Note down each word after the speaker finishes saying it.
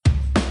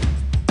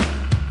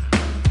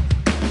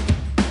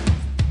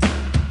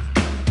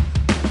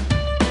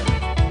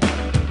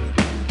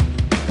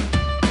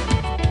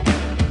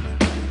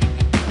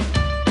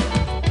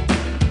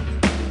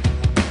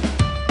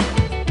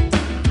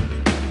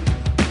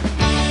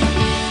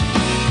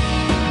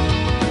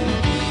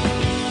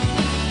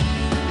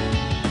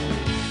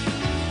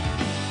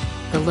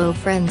Hello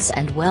friends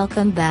and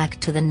welcome back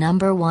to the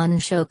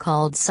 #1 show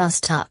called Sus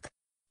Talk.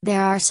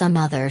 There are some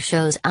other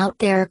shows out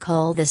there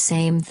called the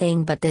same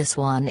thing, but this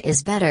one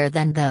is better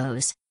than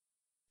those.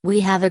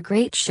 We have a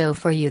great show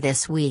for you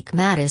this week.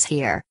 Matt is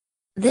here.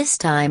 This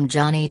time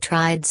Johnny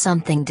tried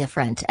something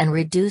different and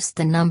reduced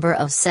the number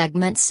of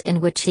segments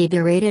in which he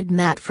berated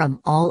Matt from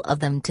all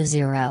of them to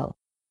 0.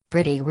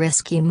 Pretty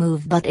risky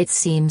move, but it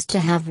seems to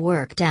have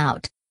worked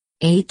out.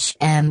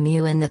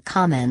 HMU in the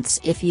comments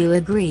if you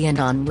agree, and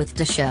on with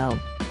the show.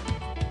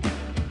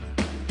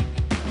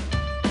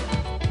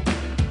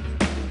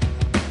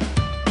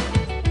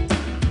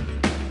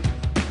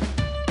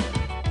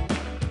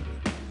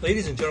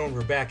 Ladies and gentlemen,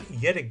 we're back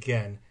yet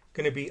again.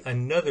 Going to be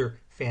another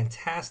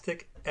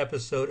fantastic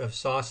episode of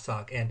Sauce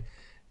Talk. And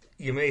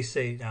you may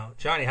say, now,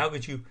 Johnny, how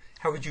could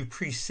you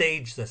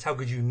presage this? How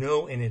could you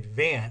know in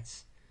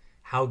advance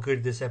how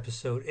good this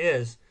episode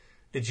is?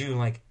 Did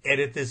you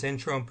edit this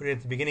intro and put it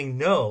at the beginning?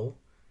 No,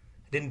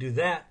 I didn't do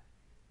that.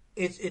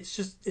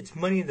 It's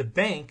Money in the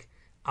Bank.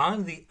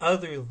 On the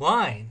other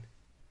line,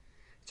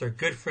 it's our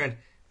good friend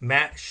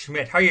Matt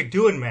Schmidt. How you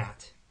doing,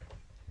 Matt?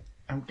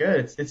 I'm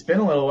good. It's been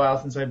a little while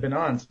since I've been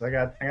on, so I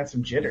got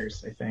some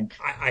jitters, I think.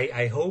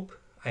 I hope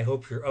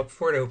you're up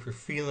for it. I hope you're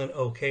feeling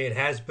okay. It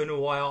has been a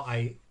while.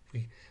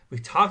 We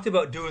talked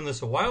about doing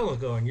this a while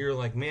ago, and you're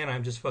like, man,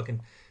 I'm just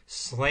fucking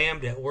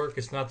slammed at work.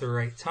 It's not the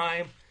right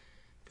time.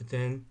 But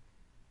then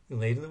you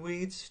laid in the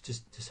weeds,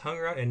 just hung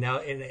around, and now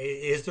it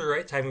is the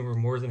right time, and we're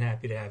more than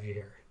happy to have you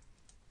here.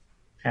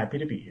 Happy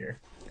to be here.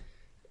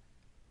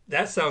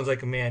 That sounds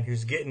like a man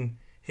who's getting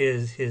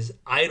his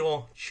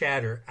idle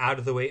chatter out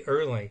of the way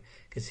early,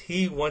 because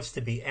he wants to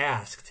be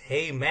asked,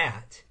 hey,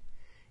 Matt,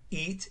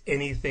 eat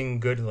anything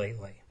good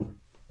lately?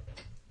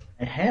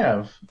 I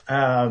have.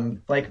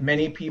 Like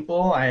many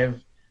people,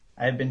 I've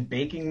been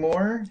baking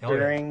more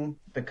during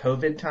the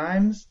COVID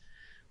times.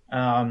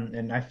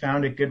 And I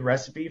found a good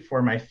recipe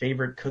for my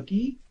favorite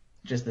cookie,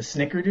 which is the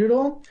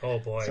Snickerdoodle. Oh,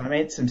 boy. So I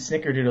made some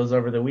Snickerdoodles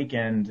over the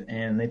weekend,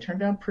 and they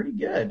turned out pretty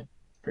good.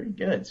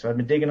 So I've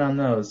been digging on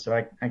those.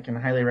 So I can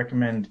highly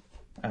recommend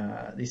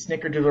the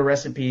Snickerdoodle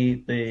recipe.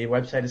 The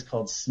website is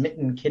called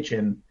Smitten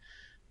Kitchen.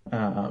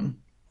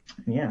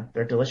 Yeah,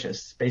 they're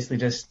delicious. Basically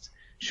just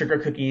sugar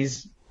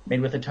cookies made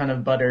with a ton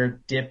of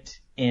butter,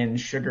 dipped in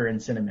sugar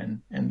and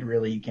cinnamon, and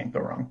really you can't go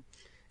wrong.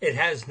 It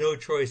has no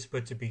choice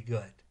but to be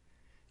good.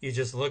 You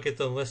just look at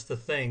the list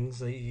of things,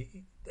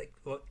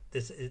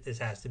 this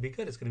has to be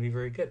good. It's going to be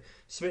very good.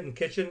 Smitten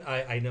Kitchen,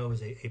 I know,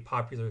 is a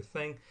popular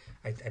thing.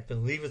 I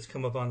believe it's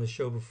come up on the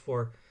show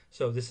before,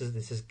 so this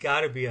has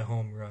got to be a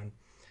home run.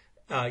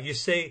 You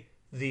say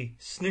the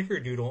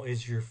Snickerdoodle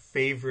is your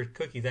favorite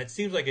cookie. That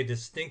seems like a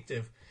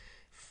distinctive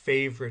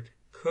favorite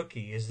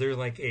cookie. Is there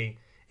a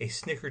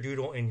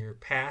Snickerdoodle in your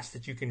past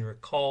that you can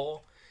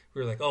recall?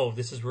 Where you're like, oh,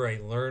 this is where I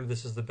learned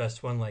this is the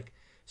best one,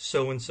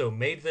 so-and-so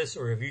made this,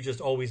 or have you just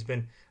always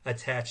been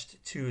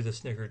attached to the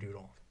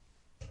Snickerdoodle?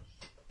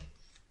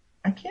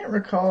 I can't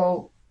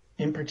recall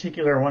in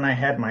particular when I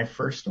had my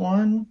first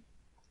one.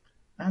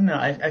 I don't know.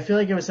 I feel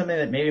like it was something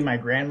that maybe my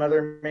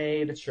grandmother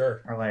made.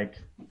 Sure. Or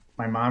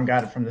my mom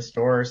got it from the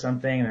store or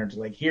something, and they're just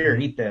like, here,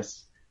 eat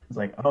this. It's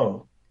like,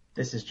 oh,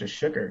 this is just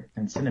sugar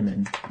and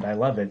cinnamon, and I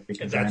love it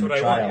because I'm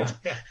a child.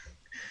 Yeah.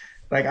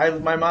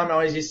 My mom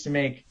always used to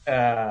make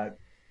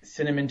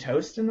cinnamon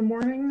toast in the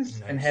mornings.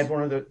 Nice. And had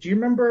one of the, do you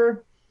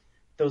remember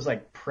those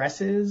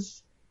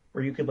presses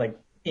where you could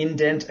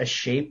indent a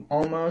shape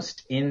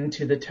almost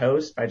into the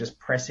toast by just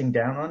pressing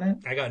down on it?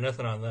 I got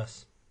nothing on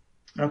this.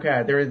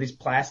 Okay. There were these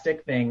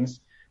plastic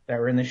things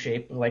that were in the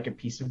shape of a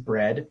piece of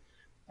bread.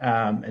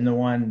 And the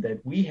one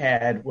that we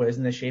had was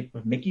in the shape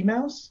of Mickey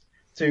Mouse.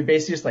 So you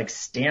basically just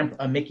stamp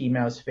a Mickey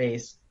Mouse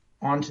face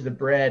onto the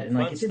bread, and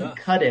it didn't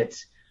cut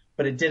it,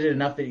 but it did it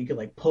enough that you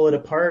could pull it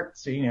apart.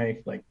 So,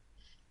 you could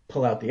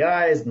pull out the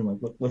eyes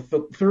and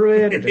look through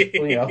it, or just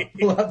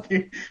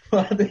pull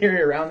out the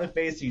area around the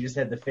face. So you just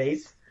had the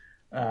face.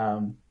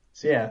 So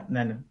yeah, and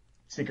then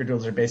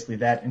Snickerdoodles are basically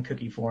that in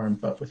cookie form,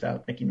 but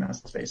without Mickey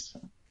Mouse's face.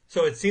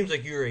 So it seems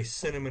like you're a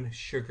cinnamon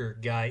sugar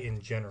guy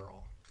in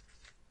general.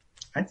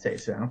 I'd say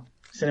so.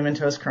 Cinnamon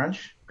Toast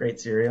Crunch, great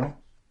cereal.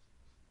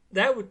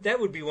 That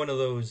would be one of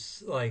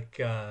those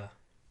you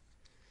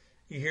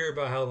hear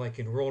about how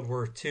in World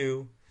War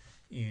II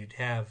you'd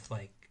have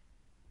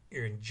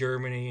you're in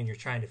Germany and you're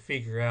trying to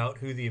figure out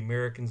who the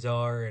Americans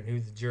are and who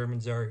the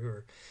Germans are who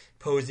are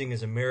posing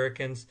as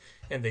Americans,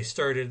 and they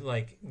started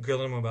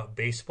grilling them about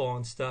baseball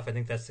and stuff. I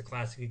think that's the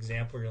classic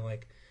example. You're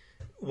like,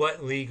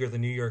 what league are the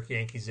New York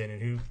Yankees in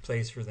and who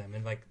plays for them?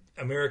 And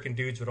American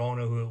dudes would all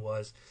know who it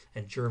was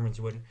and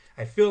Germans wouldn't.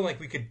 I feel like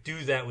we could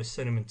do that with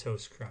Cinnamon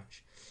Toast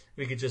Crunch.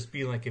 We could just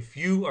be if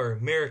you are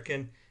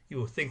American, you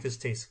will think this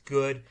tastes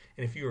good,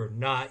 and if you are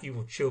not, you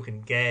will choke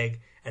and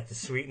gag at the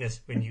sweetness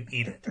when you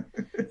eat it.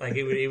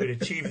 It would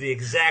achieve the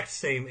exact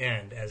same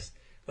end as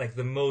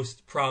the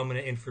most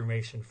prominent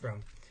information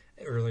from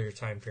earlier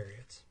time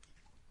periods.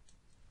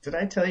 Did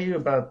I tell you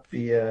about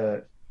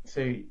the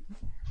so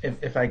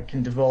if I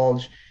can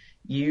divulge,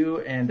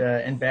 you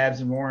and Babs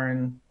and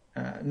Warren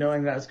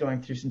knowing that I was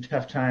going through some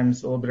tough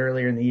times a little bit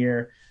earlier in the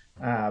year,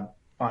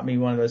 bought me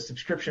one of those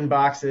subscription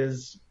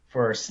boxes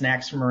for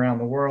snacks from around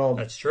the world.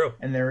 That's true.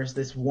 And there was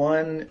this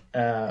one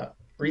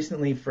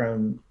recently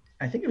from,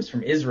 I think it was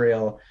from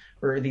Israel,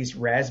 where these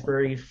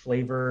raspberry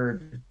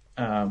flavored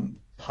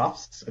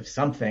puffs of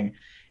something.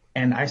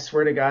 And I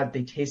swear to God,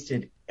 they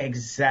tasted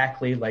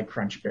exactly like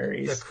Crunch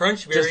Berries. The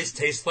Crunch Berries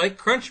taste like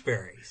Crunch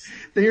Berries.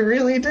 They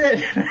really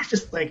did. And I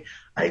just like,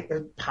 I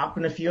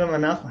popping a few in my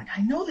mouth. I'm like,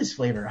 I know this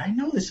flavor. I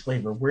know this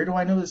flavor. Where do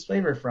I know this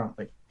flavor from?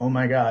 Like, oh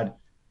my God.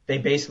 They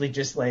basically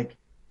just like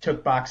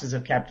took boxes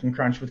of Captain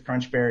Crunch with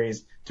Crunch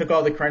Berries, took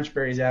all the Crunch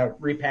Berries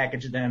out,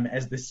 repackaged them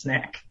as this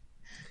snack.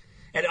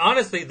 And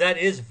honestly, that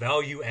is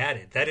value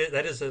added. That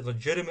is a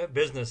legitimate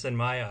business in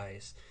my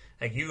eyes.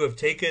 Like you have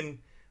taken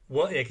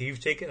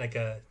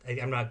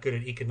I'm not good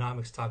at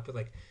economics talk, but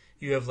like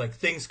you have like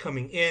things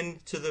coming in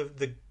to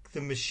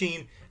the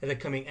machine and then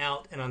coming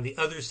out, and on the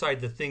other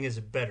side the thing is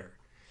better.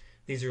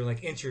 These are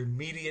like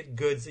intermediate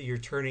goods that you're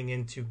turning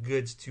into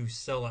goods to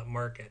sell at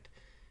market.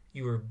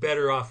 You were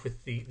better off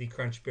with the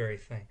Crunch Berry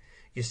thing.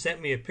 You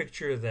sent me a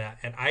picture of that,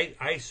 and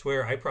I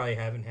swear I probably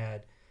haven't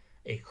had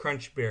a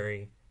Crunch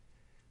Berry.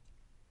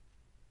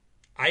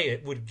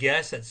 I would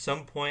guess at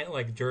some point,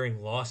 like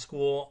during law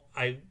school,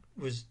 I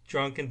was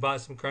drunk and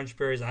bought some Crunch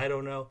Berries. I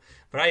don't know.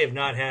 But I have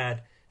not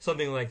had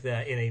something like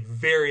that in a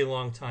very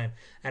long time.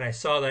 And I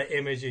saw that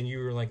image and you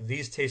were like,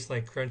 these taste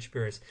like Crunch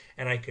Berries.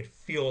 And I could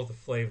feel the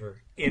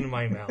flavor in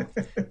my mouth.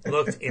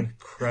 Looked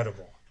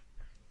incredible.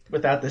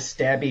 Without the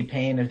stabby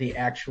pain of the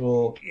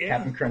actual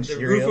Captain Crunch the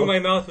cereal. The roof of my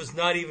mouth was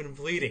not even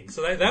bleeding.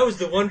 So that was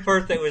the one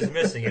part that was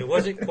missing. It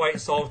wasn't quite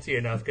salty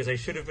enough because I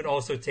should have been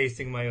also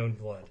tasting my own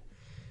blood.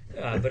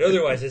 But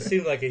otherwise, it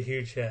seemed like a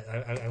huge hit.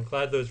 I'm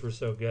glad those were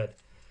so good.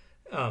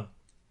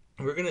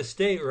 We're going to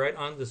stay right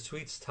on the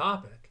sweets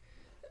topic.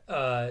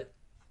 Let's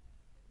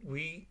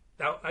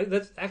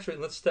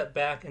step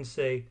back and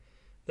say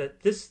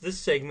that this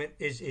segment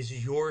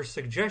is your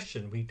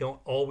suggestion. We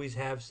don't always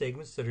have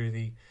segments that are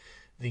the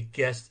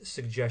guest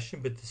suggestion,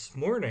 but this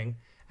morning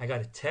I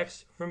got a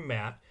text from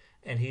Matt,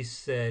 and he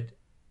said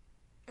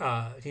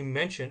he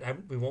mentioned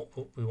we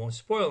won't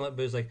spoil it,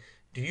 but it's like,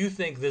 do you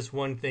think this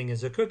one thing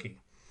is a cookie?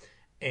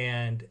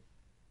 And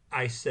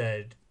I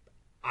said,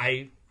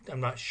 I'm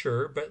not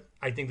sure, but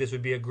I think this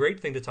would be a great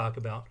thing to talk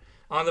about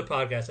on the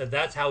podcast. And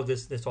that's how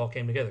this all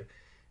came together.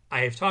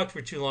 I have talked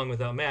for too long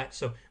without Matt.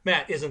 So,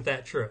 Matt, isn't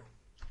that true?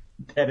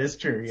 That is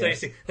true, yes. So, you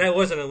see, that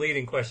wasn't a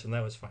leading question.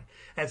 That was fine.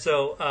 And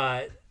so,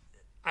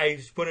 I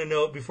just want to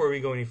note before we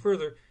go any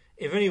further,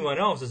 if anyone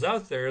else is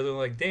out there, they're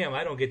like, damn,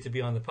 I don't get to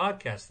be on the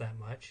podcast that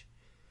much.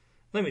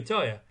 Let me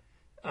tell you,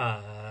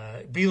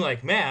 be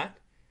like Matt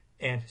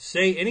and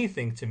say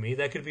anything to me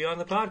that could be on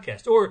the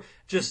podcast. Or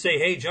just say,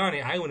 hey,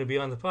 Johnny, I want to be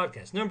on the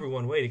podcast. Number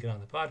one way to get on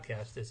the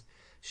podcast is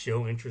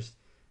show interest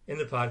in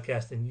the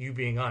podcast and you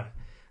being on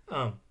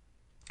it.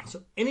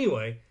 So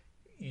anyway,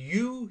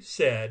 you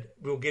said,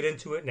 we'll get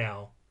into it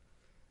now,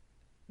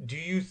 do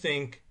you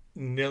think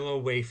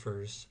Nilla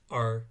wafers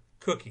are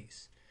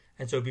cookies?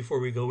 And so before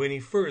we go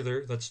any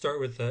further, let's start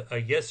with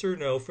a yes or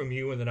no from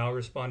you, and then I'll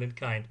respond in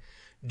kind.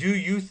 Do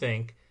you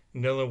think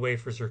Nilla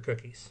wafers are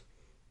cookies?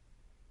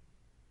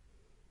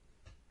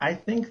 I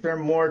think they're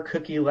more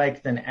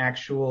cookie-like than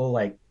actual,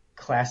 like,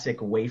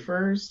 classic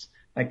wafers,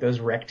 like those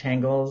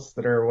rectangles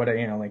that are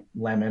like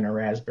lemon or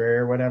raspberry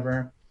or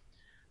whatever.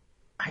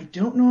 I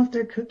don't know if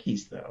they're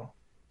cookies, though.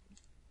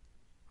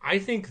 I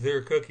think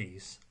they're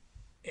cookies.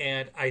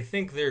 And I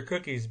think they're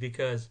cookies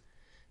because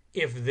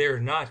if they're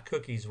not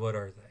cookies, what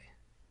are they?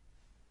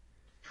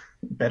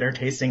 Better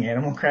tasting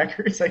animal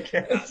crackers, I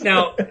guess.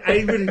 Now,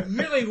 I would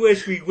really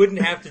wish we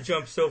wouldn't have to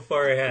jump so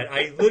far ahead.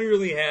 I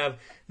literally have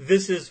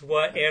 "This is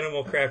what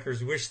animal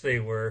crackers wish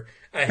they were"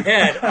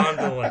 ahead on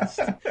the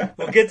list.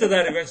 We'll get to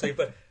that eventually.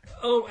 But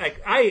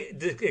I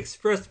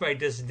expressed my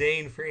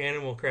disdain for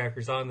animal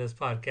crackers on this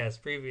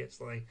podcast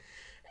previously.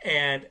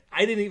 And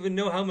I didn't even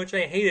know how much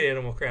I hated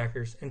animal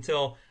crackers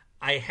until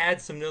I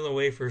had some Nilla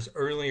wafers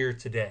earlier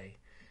today.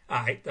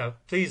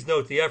 Please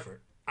note the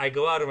effort. I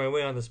go out of my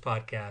way on this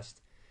podcast.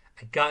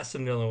 I got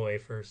some Nilla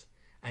wafers.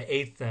 I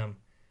ate them.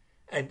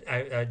 And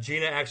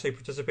Gina actually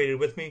participated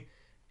with me.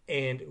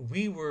 And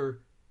we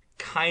were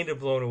kind of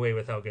blown away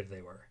with how good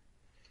they were.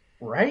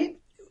 Right?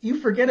 You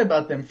forget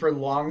about them for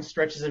long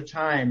stretches of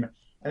time.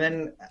 And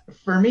then,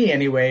 for me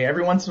anyway,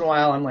 every once in a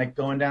while I'm like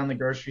going down the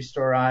grocery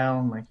store aisle.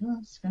 I'm like, oh,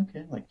 it's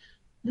okay. Like,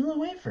 Nilla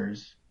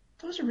wafers.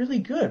 Those are really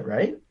good,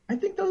 right? I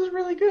think those are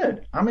really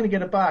good. I'm going to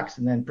get a box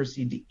and then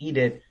proceed to eat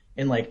it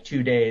in like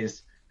 2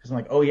 days. Because I'm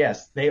like, oh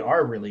yes, they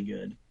are really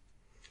good.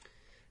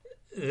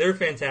 They're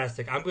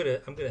fantastic. I'm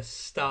gonna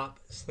stop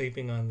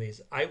sleeping on these.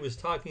 I was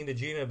talking to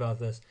Gina about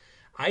this.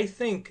 I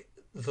think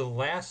the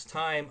last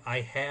time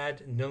I had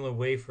Nilla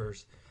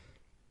wafers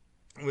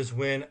was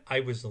when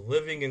I was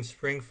living in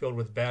Springfield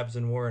with Babs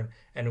and Warren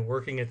and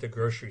working at the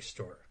grocery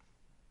store.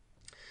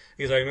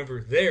 Because I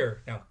remember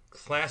there, now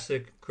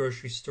classic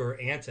grocery store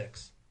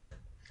antics,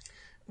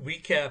 we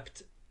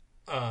kept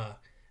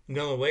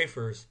Nilla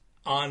wafers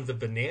on the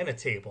banana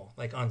table,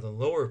 like on the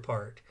lower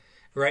part.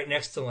 right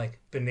next to like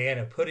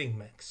banana pudding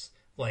mix.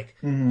 Like,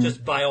 Mm-hmm.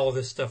 just buy all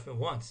this stuff at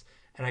once.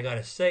 And I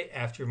gotta say,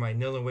 after my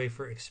Nilla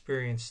wafer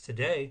experience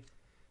today,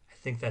 I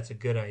think that's a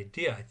good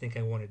idea. I think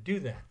I want to do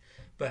that.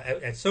 But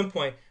at some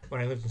point,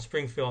 when I lived in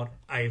Springfield,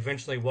 I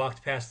eventually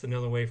walked past the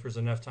Nilla wafers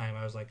enough time.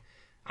 I was like,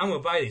 I'm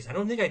gonna buy these. I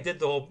don't think I did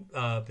the whole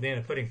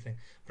banana pudding thing,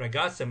 but I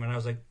got some, and I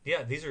was like,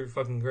 yeah, these are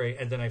fucking great.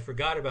 And then I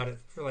forgot about it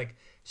for like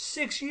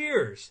 6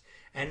 years,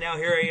 and now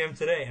here I am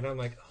today, and I'm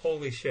like,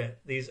 holy shit,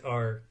 these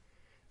are.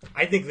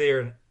 I think they are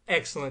an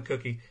excellent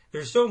cookie.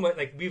 There's so much,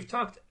 like, we've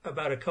talked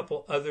about a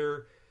couple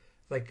other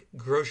like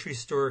grocery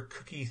store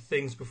cookie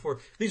things before.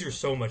 These are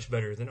so much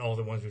better than all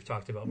the ones we've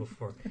talked about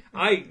before.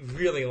 I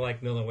really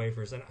like Nilla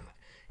wafers, and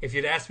if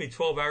you'd asked me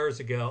 12 hours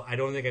ago, I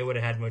don't think I would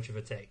have had much of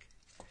a take.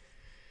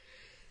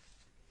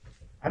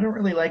 I don't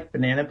really like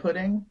banana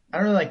pudding. I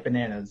don't really like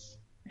bananas,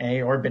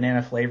 or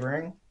banana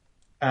flavoring.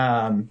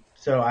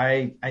 So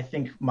I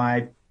think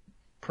my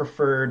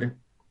preferred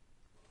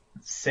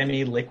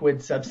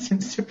semi-liquid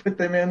substance to put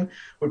them in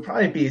would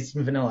probably be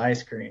some vanilla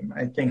ice cream.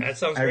 I think That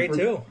sounds great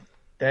too.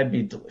 That'd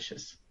be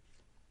delicious.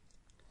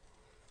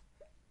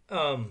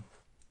 I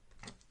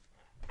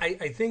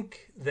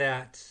think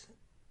that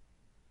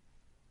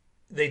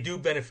they do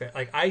benefit.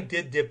 Like, I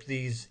did dip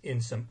these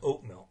in some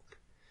oat milk,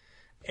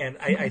 and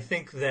I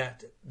think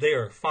that they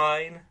are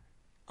fine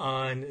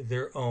on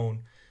their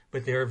own,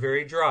 but they are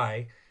very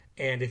dry.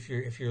 And if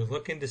you're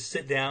looking to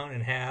sit down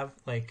and have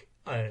like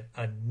a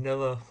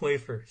Nilla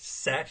wafer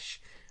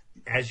sesh,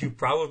 as you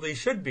probably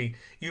should be,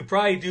 you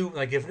probably do,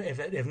 like,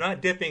 if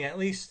not dipping, at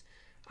least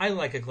I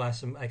like a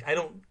glass of, like, I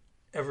don't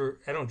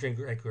drink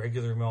like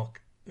regular milk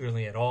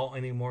really at all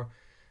anymore.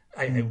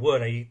 I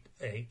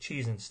eat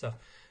cheese and stuff,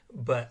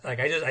 but like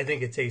I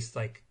think it tastes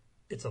like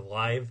it's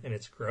alive and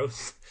it's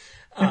gross.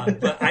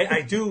 But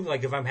I do,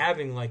 like, if I'm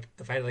having, like,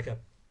 if I had like a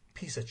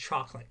piece of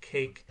chocolate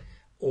cake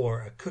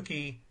or a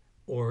cookie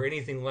or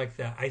anything like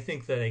that, I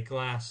think that a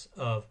glass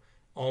of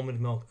almond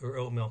milk or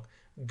oat milk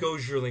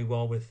goes really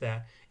well with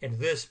that. And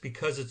this,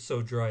 because it's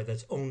so dry,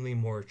 that's only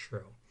more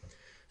true.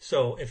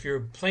 So if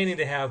you're planning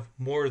to have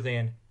more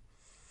than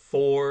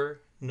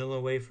 4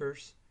 Nilla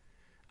wafers,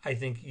 I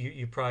think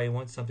you probably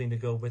want something to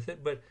go with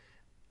it. But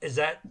is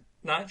that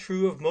not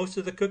true of most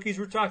of the cookies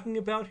we're talking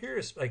about here?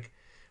 It's like,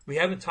 we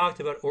haven't talked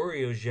about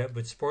Oreos yet,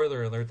 but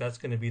spoiler alert, that's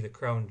going to be the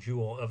crown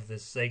jewel of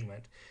this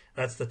segment.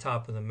 That's the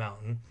top of the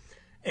mountain.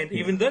 And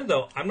even then,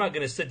 though, I'm not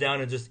going to sit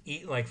down and just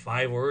eat like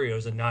 5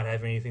 Oreos and not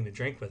have anything to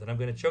drink with it. I'm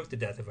going to choke to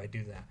death if I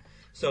do that.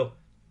 So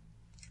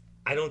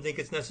I don't think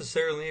it's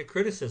necessarily a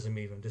criticism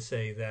even to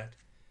say that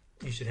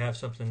you should have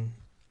something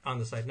on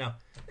the side. Now,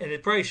 and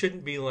it probably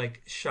shouldn't be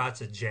like shots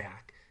of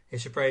Jack.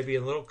 It should probably be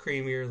a little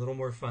creamier, a little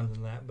more fun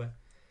than that. But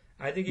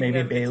I think you Maybe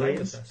can have a good time with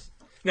Bailey's. this.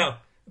 Now,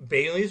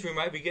 Bailey's, we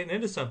might be getting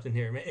into something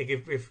here.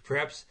 If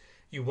perhaps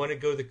you want to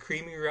go the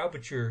creamy route,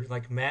 but you're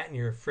like Matt and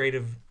you're afraid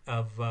of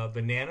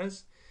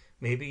bananas,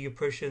 maybe you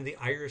push in the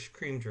Irish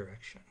cream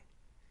direction.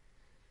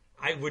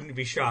 I wouldn't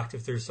be shocked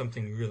if there's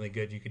something really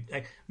good you could,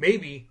 like,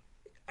 maybe,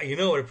 you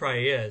know what it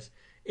probably is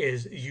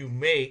you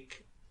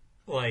make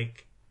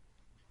like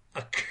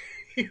a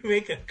you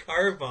make a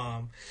car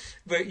bomb,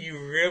 but you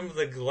rim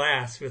the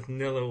glass with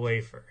Nilla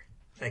wafer,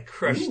 like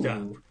crushed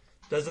up.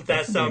 Doesn't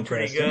that sound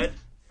pretty good?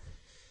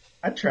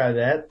 I'd try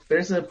that.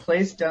 There's a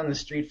place down the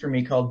street from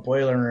me called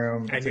Boiler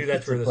Room. I It's knew a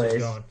that's where pizza this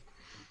was place. going.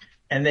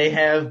 And they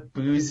have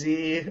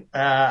boozy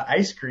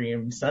ice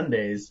cream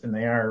sundaes, and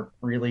they are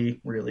really,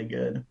 really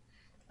good.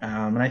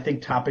 And I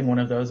think topping one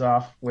of those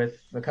off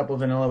with a couple of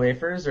vanilla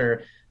wafers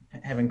or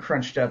having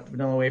crunched up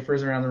vanilla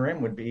wafers around the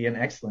rim would be an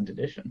excellent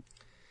addition.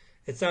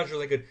 It sounds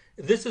really good.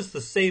 This is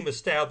the same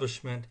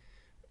establishment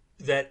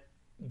that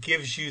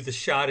gives you the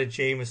shot of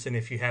Jameson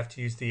if you have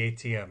to use the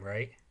ATM,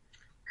 right?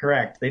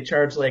 Correct. They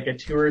charge like a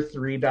 $2 or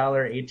 $3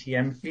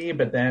 ATM fee,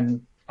 but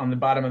then on the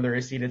bottom of the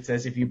receipt it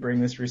says if you bring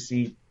this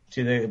receipt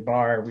to the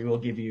bar, we will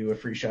give you a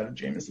free shot of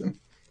Jameson.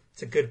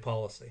 It's a good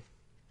policy.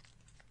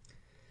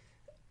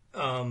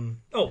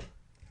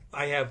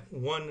 I have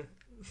one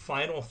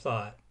final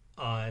thought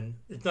on,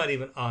 it's not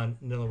even on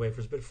Nilla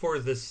wafers, but for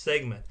this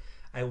segment,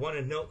 I want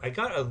to know, I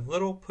got a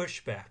little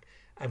pushback.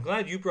 I'm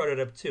glad you brought it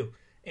up too.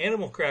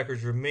 Animal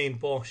crackers remain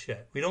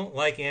bullshit. We don't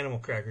like animal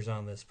crackers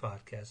on this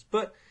podcast,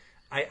 but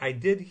I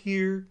did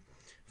hear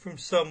from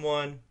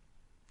someone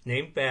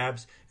named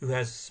Babs who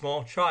has a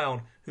small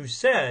child who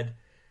said,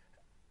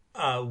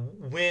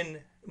 when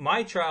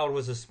my child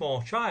was a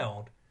small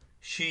child,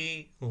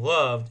 she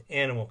loved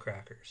animal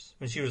crackers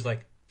when she was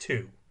like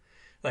 2.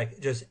 Like,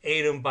 just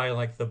ate them by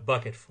like the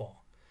bucket full.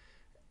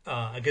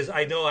 Because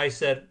I know I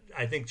said,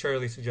 I think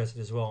Charlie suggested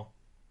as well.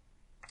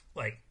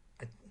 Like,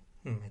 I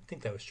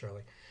think that was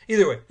Charlie.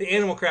 Either way, the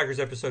animal crackers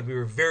episode, we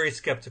were very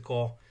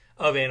skeptical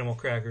of animal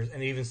crackers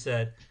and even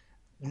said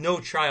no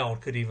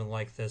child could even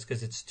like this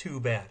because it's too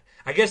bad.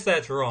 I guess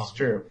that's wrong. It's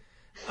true.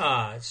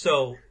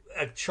 So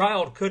a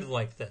child could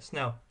like this.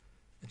 Now,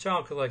 a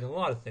child could like a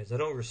lot of things. I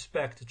don't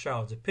respect a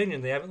child's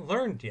opinion. They haven't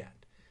learned yet.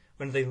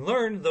 When they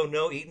learn, they'll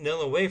know eat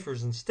Nilla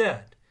wafers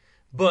instead.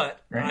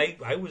 But right.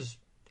 I was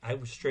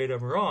straight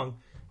up wrong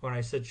when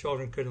I said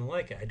children couldn't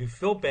like it. I do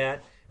feel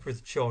bad for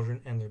the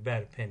children and their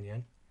bad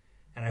opinion,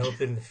 and I hope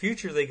that in the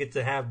future they get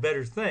to have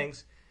better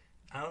things.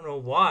 I don't know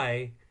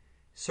why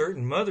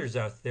certain mothers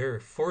out there are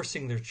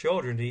forcing their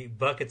children to eat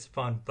buckets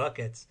upon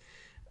buckets.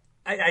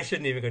 I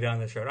shouldn't even go down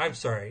this road. I'm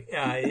sorry.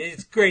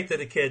 It's great that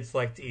the kids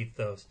like to eat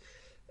those,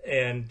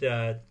 and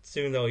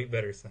soon they'll eat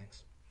better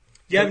things.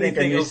 Do you have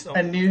anything else?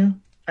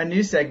 A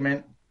new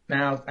segment.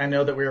 Now I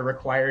know that we're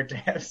required to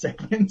have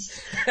segments.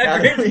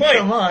 Great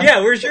point. Yeah,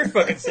 where's your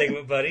fucking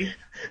segment, buddy?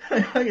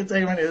 My fucking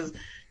segment is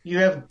you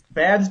have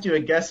Babs do a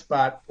guest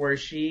spot where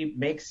she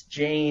makes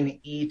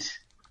Jane eat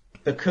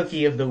the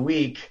cookie of the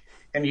week,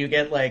 and you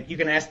get you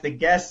can ask the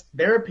guest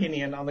their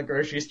opinion on the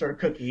grocery store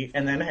cookie,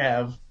 and then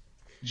have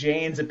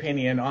Jane's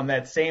opinion on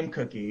that same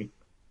cookie,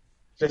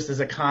 just as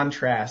a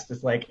contrast.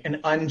 It's like an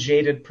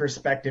unjaded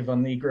perspective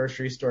on the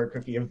grocery store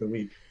cookie of the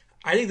week.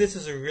 I think this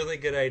is a really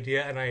good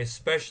idea, and I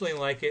especially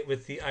like it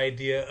with the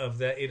idea of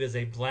that it is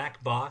a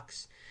black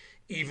box,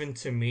 even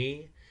to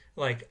me.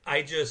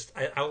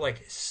 I'll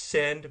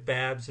send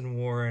Babs and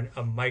Warren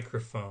a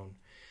microphone,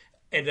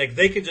 and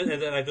they can just, and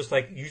then I'm just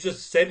you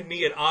just send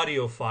me an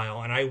audio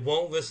file, and I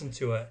won't listen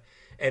to it,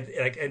 and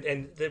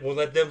we'll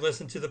let them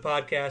listen to the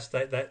podcast,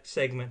 that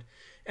segment.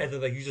 And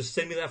then you just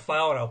send me that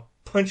file and I'll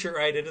punch it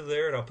right into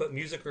there and I'll put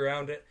music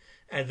around it.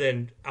 And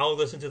then I'll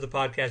listen to the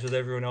podcast with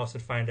everyone else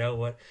and find out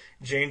what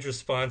Jane's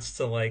response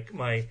to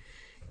my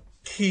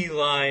key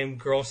lime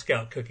Girl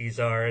Scout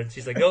cookies are. And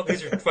she's like, oh,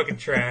 these are fucking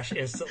trash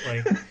instantly.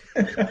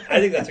 I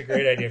think that's a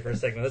great idea for a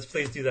segment. Let's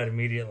please do that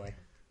immediately.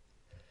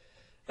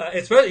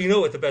 You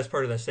know what the best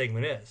part of that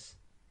segment is?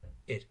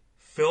 It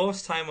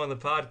fills time on the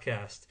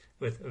podcast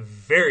with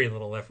very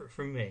little effort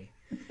from me.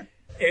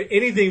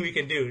 Anything we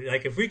can do,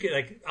 if we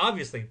could,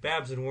 obviously,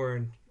 Babs and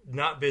Warren,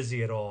 not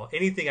busy at all.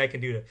 Anything I can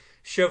do to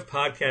shove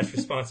podcast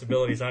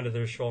responsibilities onto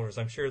their shoulders,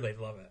 I'm sure they'd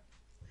love it.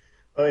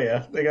 Oh,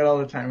 yeah. They got all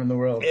the time in the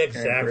world.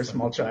 Exactly. For a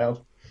small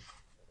child.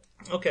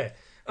 Okay.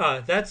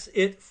 That's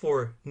it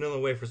for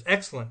Vanilla Wafers.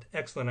 Excellent,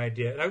 excellent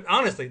idea. And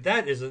honestly,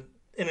 that is, in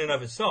and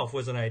of itself,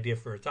 was an idea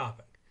for a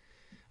topic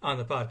on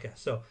the podcast.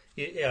 So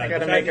I got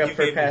to make up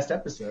for past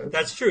episodes.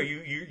 That's true.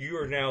 You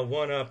are now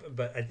one up,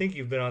 but I think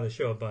you've been on the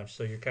show a bunch,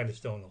 so you're kind of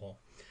still in the hole.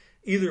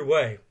 Either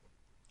way,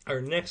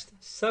 our next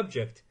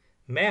subject,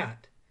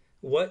 Matt,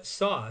 what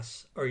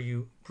sauce are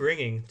you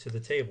bringing to the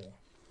table?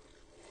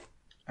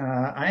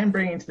 I am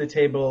bringing to the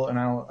table, and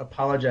I'll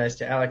apologize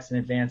to Alex in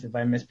advance if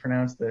I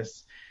mispronounce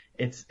this.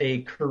 It's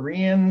a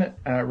Korean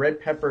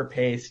red pepper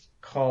paste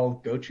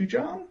called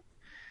gochujang.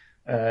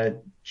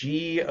 Gochujang.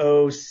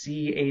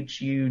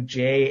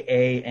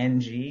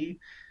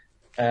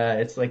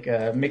 It's like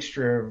a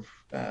mixture of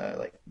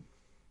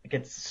it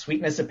gets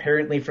sweetness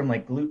apparently from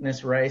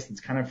glutinous rice.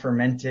 It's kind of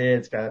fermented.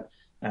 It's got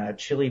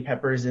chili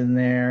peppers in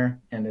there,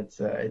 and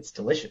it's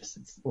delicious.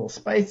 It's a little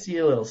spicy,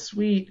 a little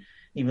sweet,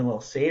 even a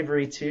little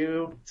savory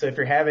too. So if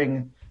you're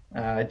having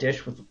a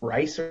dish with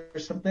rice or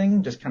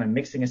something, just kind of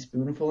mixing a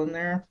spoonful in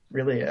there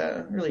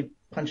really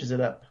punches it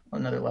up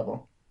another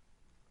level.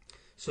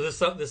 So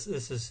this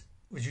is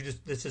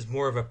this is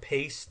more of a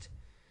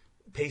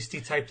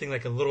pasty type thing,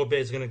 a little bit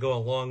is going to go a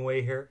long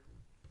way here?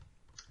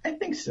 I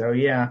think so,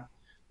 yeah.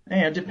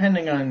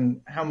 Depending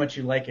on how much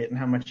you like it and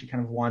how much you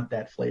kind of want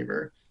that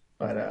flavor.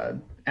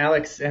 But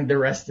Alex and the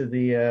rest of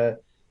the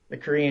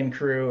Korean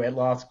crew at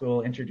law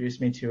school introduced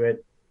me to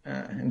it,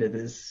 and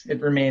it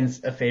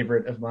remains a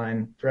favorite of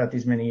mine throughout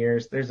these many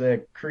years. There's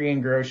a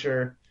Korean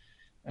grocer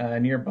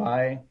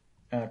nearby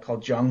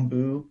called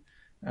Jongbu,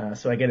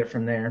 so I get it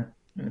from there,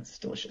 and it's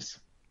delicious.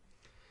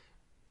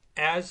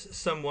 As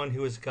someone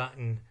who has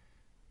gotten,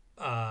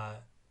 I'm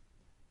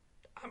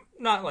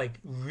not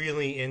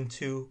really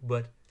into,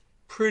 but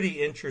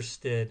pretty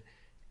interested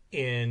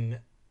in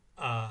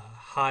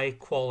high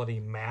quality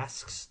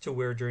masks to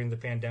wear during the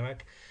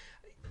pandemic,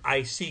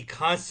 I see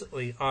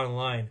constantly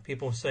online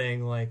people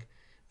saying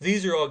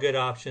these are all good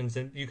options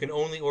and you can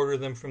only order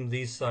them from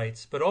these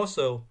sites, but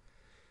also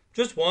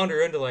just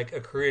wander into a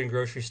Korean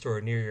grocery store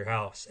near your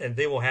house and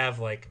they will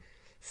have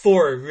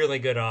 4 really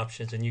good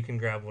options and you can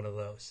grab one of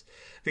those.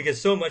 Because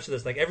so much of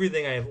this,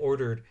 everything I have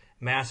ordered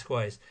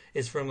mask-wise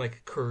is from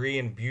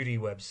Korean beauty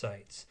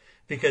websites.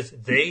 Because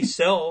they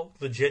sell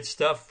legit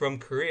stuff from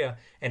Korea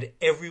and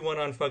everyone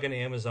on fucking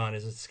Amazon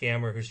is a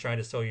scammer who's trying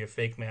to sell you a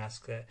fake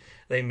mask that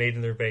they made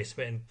in their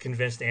basement and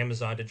convinced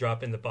Amazon to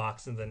drop in the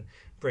box and then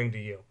bring to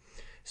you.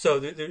 So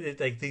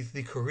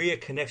the Korea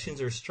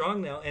connections are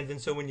strong now. And then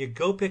so when you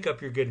go pick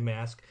up your good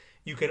mask,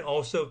 you can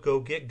also go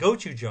get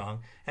gochujang,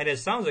 and it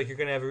sounds like you're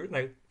going to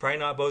have probably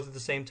not both at the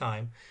same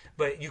time,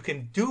 but you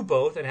can do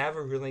both and have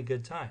a really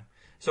good time.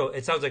 So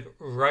it sounds like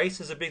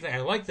rice is a big thing. I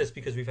like this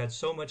because we've had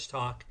so much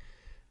talk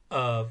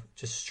of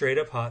just straight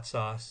up hot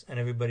sauce, and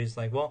everybody's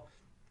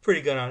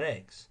pretty good on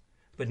eggs.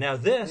 But now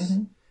this,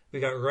 we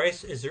got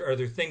rice. Are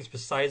there things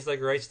besides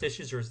rice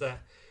dishes, or is that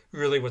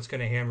really what's going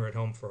to hammer it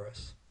home for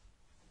us?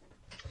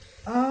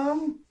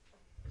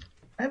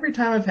 Every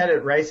time I've had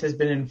it, rice has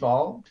been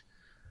involved.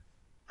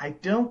 I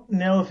don't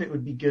know if it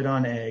would be good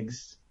on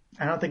eggs.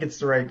 I don't think it's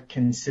the right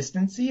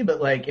consistency,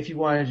 but like if you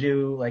want to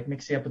do like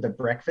mixing up with a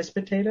breakfast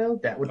potato,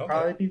 that would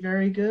probably be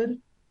very good.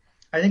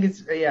 I think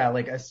it's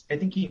I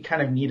think you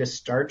kind of need a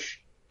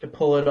starch to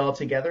pull it all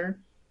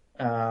together.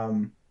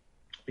 But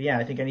yeah,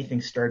 I think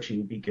anything starchy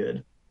would be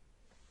good.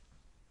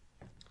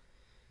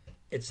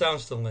 It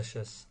sounds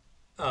delicious.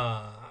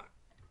 I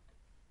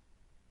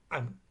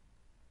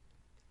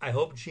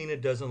hope Gina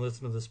doesn't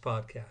listen to this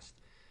podcast.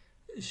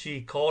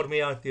 She called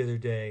me out the other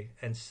day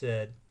and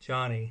said,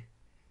 Johnny,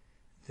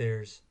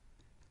 there's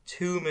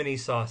too many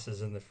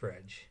sauces in the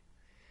fridge.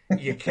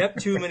 You kept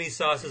too many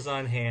sauces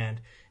on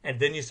hand, and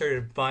then you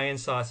started buying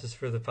sauces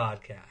for the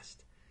podcast.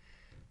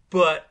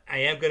 But I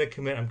am going to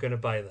commit. I'm going to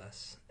buy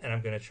this, and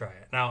I'm going to try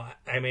it. Now,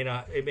 it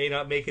may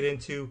not make it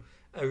into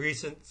a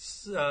recent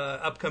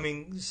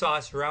upcoming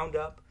sauce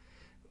roundup,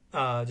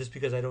 just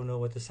because I don't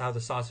know how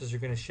the sauces are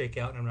going to shake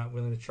out, and I'm not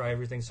willing to try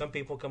everything. Some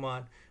people come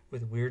on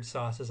with weird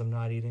sauces I'm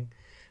not eating.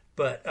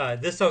 But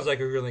this sounds like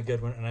a really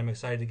good one, and I'm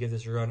excited to give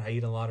this a run. I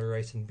eat a lot of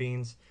rice and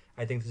beans.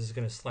 I think this is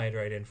going to slide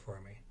right in for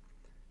me.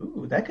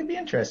 Ooh, that could be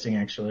interesting,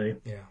 actually.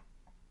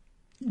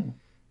 Yeah.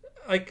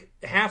 Like,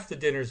 half the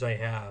dinners I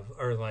have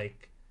are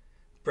like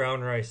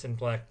brown rice and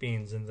black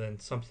beans, and then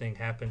something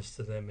happens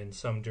to them in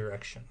some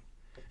direction.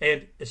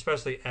 And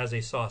especially as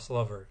a sauce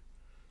lover,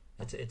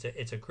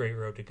 it's a great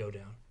road to go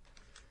down.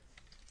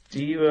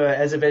 Do you,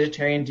 as a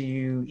vegetarian, do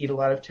you eat a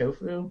lot of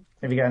tofu?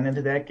 Have you gotten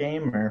into that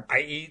game, or?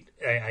 I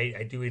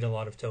do eat a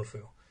lot of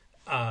tofu.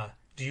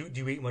 Do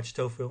you eat much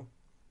tofu?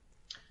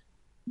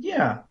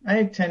 Yeah,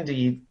 I tend to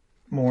eat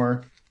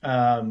more.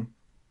 I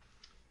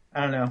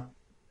don't know.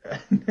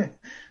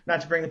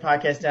 Not to bring the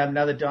podcast down.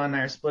 Now that Dawn and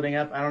I are splitting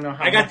up, I don't know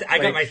how. I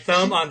got my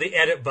thumb on the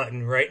edit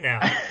button right now.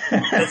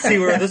 Let's see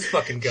where this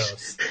fucking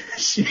goes.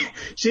 She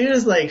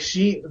is like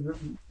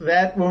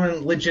that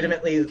woman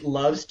legitimately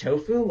loves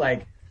tofu,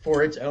 like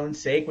for its own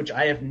sake, which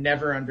I have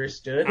never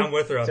understood. I'm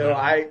with her on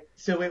that.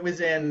 So it was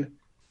in,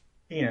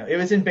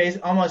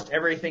 almost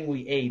everything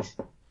we ate.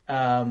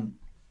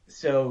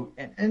 So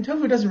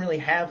tofu doesn't really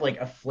have like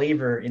a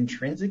flavor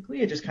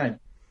intrinsically. It just kind of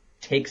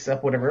takes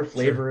up whatever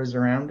flavor is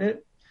around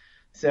it.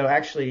 So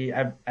actually,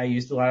 I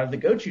used a lot of the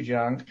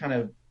gochujang to kind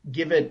of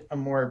give it a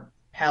more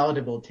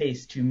palatable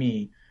taste to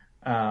me.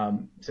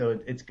 So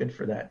it's good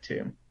for that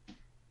too.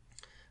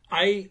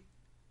 I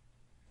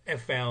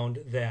have found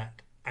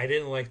that I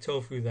didn't like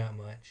tofu that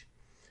much,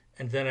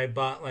 and then I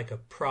bought like a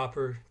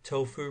proper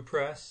tofu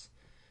press,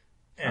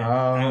 and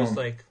I was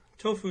like,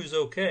 tofu's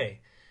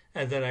okay.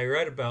 And then I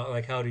read about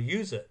like how to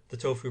use it,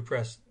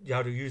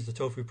 how to use the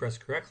tofu press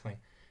correctly.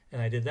 And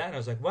I did that, and I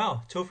was like,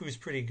 wow, tofu is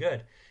pretty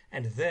good.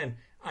 And then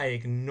I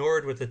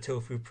ignored what the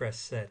tofu press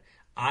said.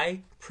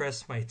 I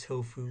press my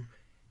tofu,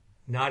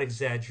 not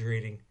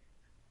exaggerating,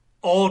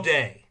 all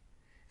day.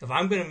 If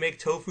I'm going to make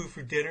tofu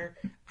for dinner,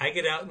 I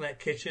get out in that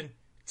kitchen,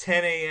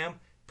 10 a.m.,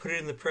 put it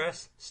in the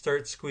press,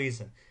 start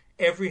squeezing.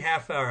 Every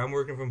half hour, I'm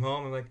working from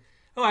home, I'm like,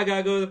 oh, I got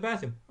to go to the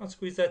bathroom. I'll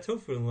squeeze that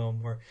tofu a little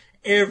more.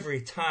 Every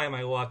time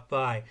I walk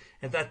by,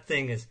 and that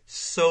thing is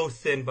so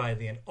thin by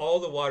the end. All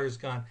the water's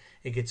gone.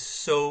 It gets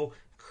so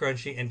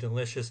crunchy and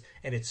delicious,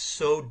 and it's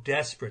so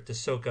desperate to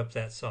soak up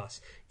that sauce,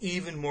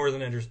 even more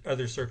than under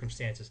other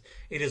circumstances.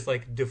 It is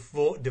like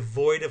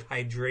devoid of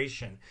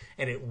hydration,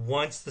 and it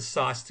wants the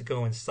sauce to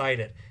go inside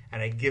it,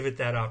 and I give it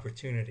that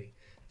opportunity.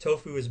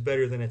 Tofu is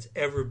better than it's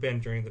ever been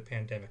during the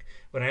pandemic.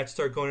 When I have to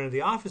start going into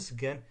the office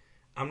again,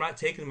 I'm not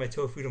taking my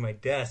tofu to my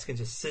desk and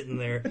just sitting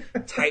there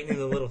tightening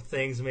the little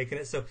things, making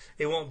it so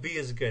it won't be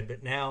as good.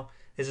 But now,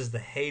 this is the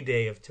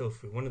heyday of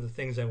tofu. One of the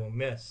things I will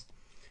miss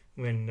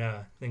when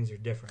things are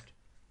different.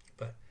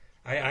 But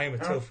I am a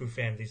tofu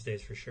fan these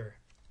days for sure.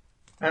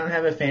 I don't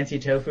have a fancy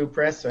tofu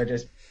press, so I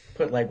just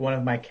put like one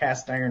of my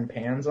cast iron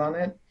pans on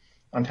it,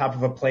 on top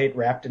of a plate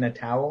wrapped in a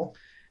towel.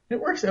 It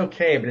works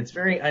okay, but it's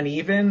very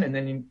uneven. And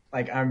then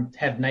I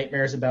have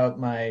nightmares about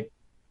my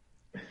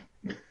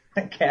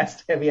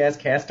heavy ass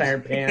cast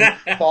iron pan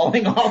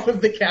falling off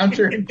of the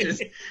counter and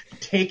just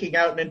taking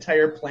out an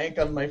entire plank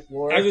on my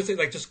floor. I was just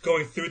like just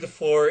going through the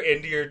floor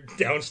into your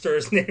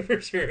downstairs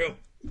neighbor's room,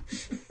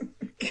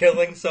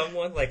 killing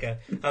someone. Like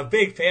a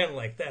big pan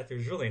like that,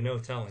 there's really no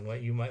telling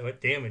what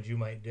damage you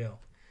might do.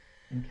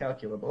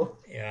 Incalculable.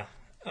 Yeah.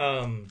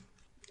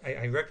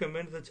 I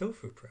recommend the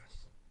tofu press.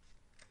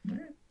 All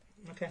right.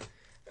 Okay.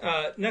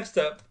 Next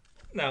up,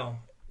 now,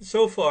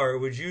 so far,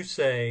 would you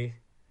say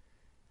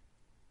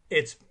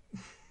it's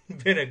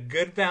been a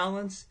good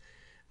balance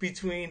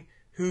between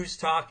who's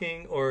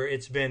talking, or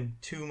it's been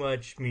too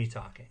much me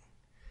talking?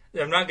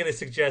 I'm not going to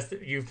suggest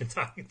that you've been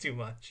talking too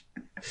much.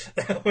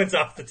 That one's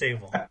off the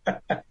table.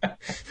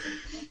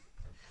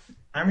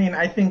 I mean,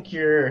 I think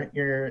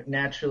you're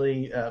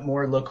naturally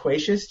more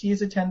loquacious, to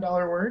use a $10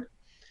 word.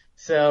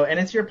 So, and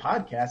it's your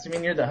podcast. I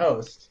mean, you're the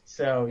host.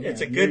 So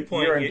it's a good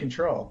point. You're in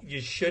control. You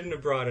shouldn't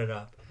have brought it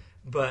up.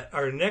 But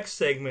our next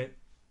segment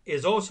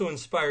is also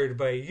inspired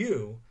by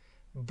you,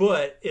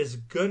 but is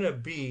going to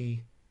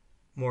be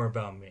more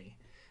about me.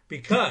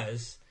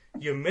 Because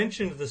you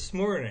mentioned this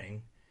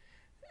morning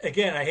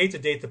Again, I hate to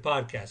date the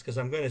podcast because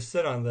I'm going to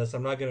sit on this.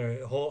 I'm not going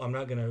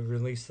to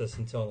release this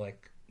until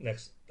like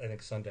next, I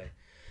think, Sunday.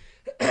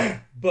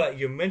 But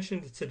you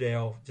mentioned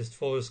today, just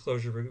full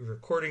disclosure,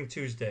 recording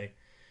Tuesday.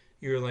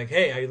 You were like,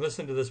 hey, I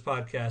listened to this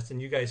podcast,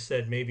 and you guys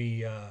said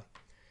maybe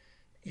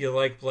you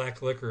like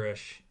black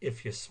licorice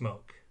if you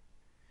smoke.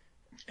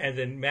 And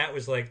then Matt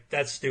was like,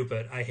 that's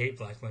stupid. I hate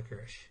black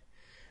licorice.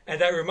 And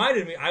that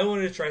reminded me, I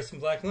wanted to try some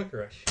black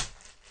licorice.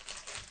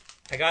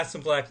 I got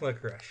some black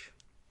licorice.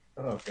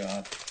 Oh,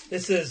 God.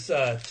 This is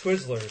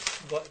Twizzlers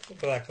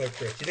black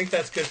licorice. You think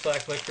that's good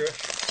black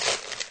licorice?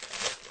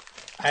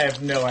 I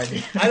have no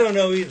idea. I don't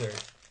know either.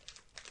 It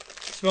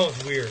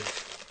smells weird.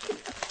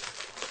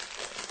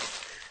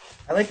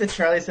 I like that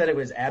Charlie said it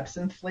was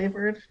absinthe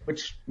flavored,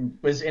 which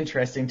was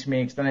interesting to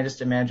me because then I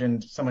just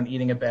imagined someone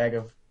eating a bag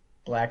of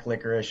black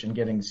licorice and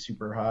getting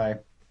super high.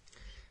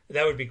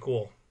 That would be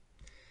cool.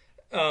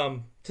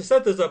 To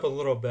set this up a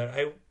little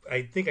bit,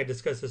 I think I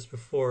discussed this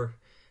before,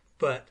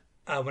 but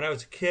when I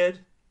was a kid,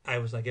 I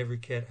was like every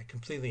kid. I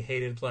completely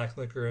hated black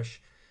licorice,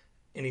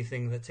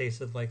 anything that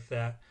tasted like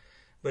that.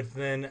 But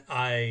then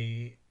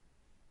I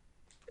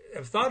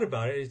have thought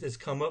about it. It's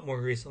come up more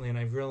recently, and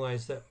I've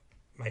realized that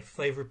my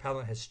flavor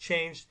palette has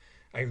changed.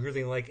 I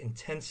really like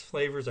intense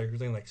flavors. I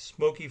really like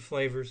smoky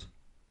flavors.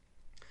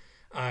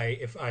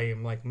 If I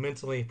am like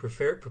mentally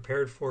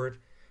prepared for it,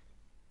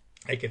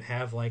 I can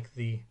have like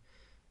the.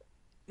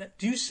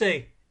 Do you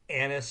say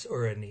anise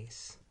or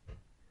anise?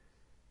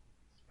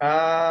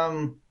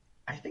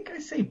 I think I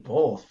say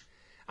both.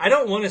 I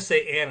don't want to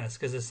say anise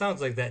because it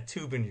sounds like that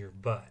tube in your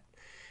butt.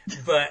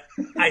 But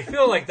I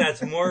feel like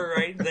that's more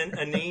right than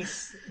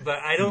anise. But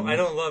I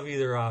don't love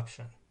either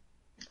option.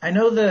 I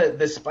know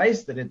the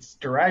spice that it's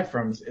derived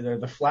from,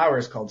 the flower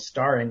is called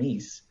star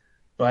anise.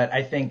 But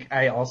I think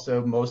I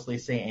also mostly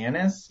say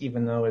anise,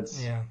 even though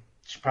it's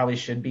probably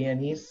should be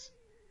anise.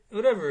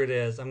 Whatever it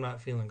is, I'm not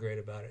feeling great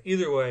about it.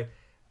 Either way,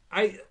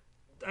 I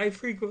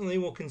frequently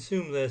will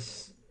consume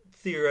this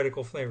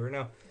theoretical flavor.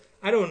 Now,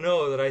 I don't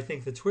know that I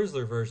think the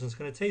Twizzler version is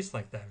going to taste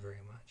like that very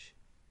much.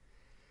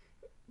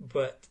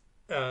 But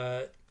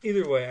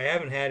either way, I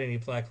haven't had any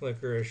black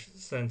licorice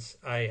since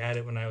I had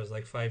it when I was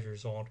like 5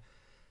 years old.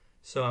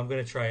 So I'm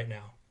going to try it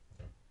now.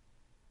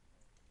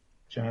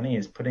 Johnny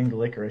is putting the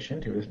licorice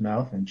into his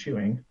mouth and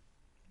chewing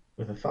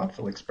with a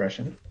thoughtful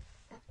expression.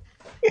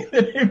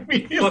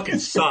 Fucking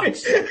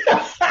sucks.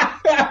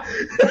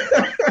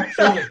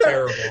 Really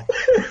terrible.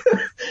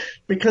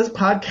 Because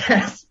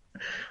podcasts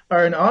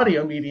are an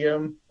audio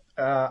medium,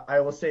 I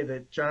will say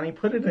that Johnny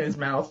put it in his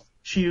mouth,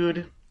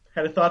 chewed,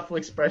 had a thoughtful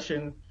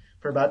expression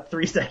for about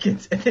 3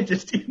 seconds, and then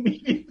just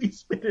immediately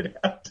spit it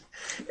out.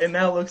 And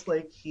now looks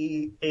like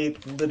he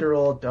ate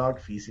literal dog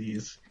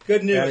feces.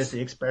 Good news. That is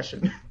the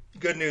expression.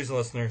 Good news,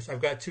 listeners.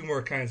 I've got 2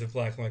 more kinds of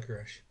black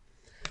licorice.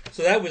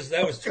 So that was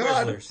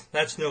Twizzlers. God.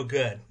 That's no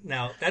good.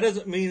 Now, that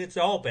doesn't mean it's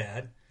all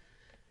bad.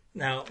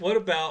 Now, what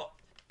about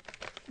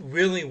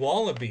Willy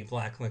Wallaby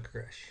black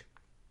licorice?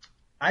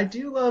 I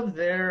do love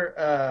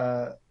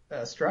their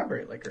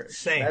strawberry licorice.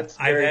 Same. That's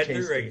I've very had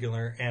tasty. the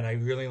regular, and I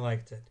really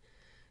liked it.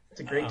 It's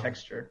a great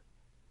texture.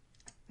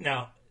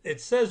 Now,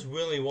 it says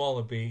Willy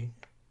Wallaby,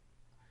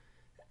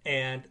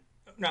 and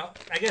now,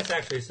 I guess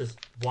actually it says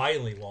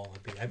Wiley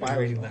Wallaby. I've been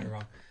reading that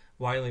wrong.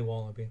 Wiley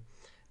Wallaby.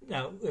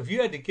 Now, if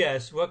you had to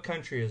guess, what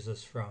country is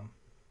this from?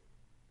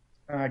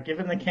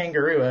 Given the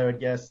kangaroo, I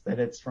would guess that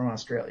it's from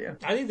Australia.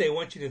 I think they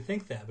want you to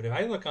think that, but if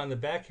I look on the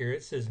back here,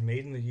 it says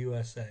Made in the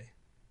USA.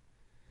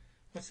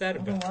 What's that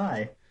about?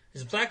 Why?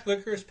 Is black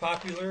licorice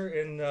popular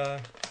in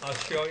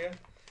Australia?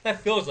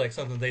 That feels like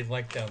something they'd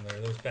like down there,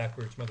 those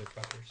backwards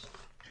motherfuckers.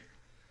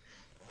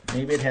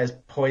 Maybe it has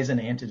poison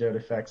antidote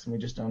effects and we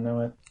just don't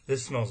know it.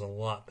 This smells a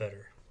lot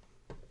better.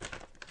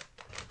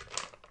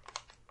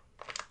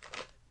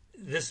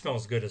 This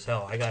smells good as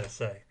hell, I gotta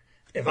say.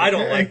 If I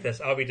don't like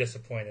this, I'll be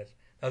disappointed.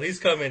 Now, these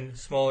come in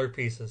smaller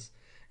pieces.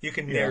 You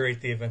can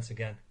narrate the events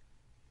again.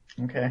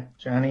 Okay.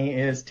 Johnny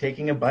is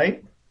taking a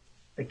bite.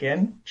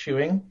 Again,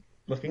 chewing,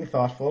 looking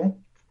thoughtful.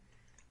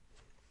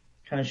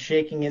 Kind of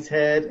shaking his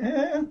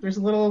head. There's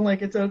a little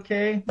like it's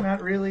okay,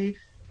 not really.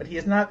 But he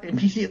is not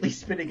immediately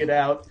spitting it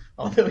out,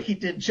 although he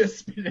did just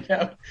spit it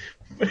out.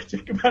 But it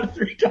took about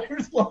 3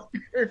 times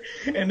longer.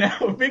 And now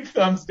a big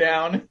thumbs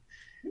down.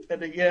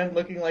 And again,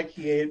 looking like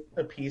he ate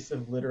a piece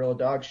of literal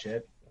dog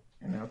shit.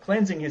 And now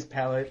cleansing his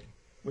palate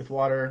with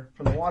water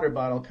from the water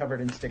bottle covered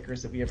in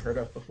stickers that we have heard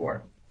of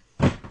before.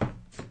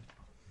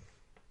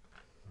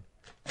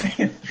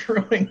 And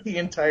throwing the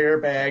entire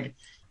bag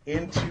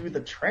into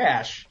the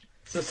trash.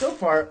 So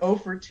far, 0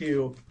 for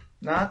 2.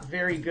 Not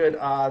very good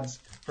odds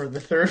for the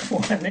third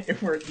one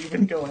if we're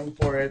even going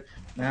for it.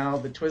 Now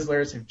the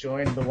Twizzlers have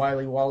joined the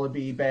Wiley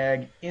Wallaby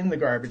bag in the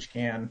garbage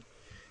can.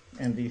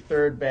 And the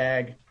third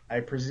bag,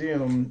 I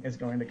presume, is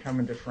going to come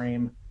into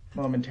frame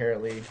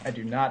momentarily. I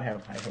do not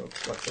have high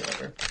hopes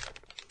whatsoever.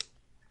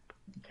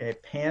 Okay,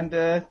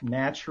 Panda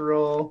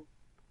Natural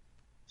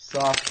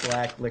Soft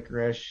Black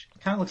Licorice.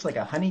 Kind of looks like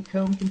a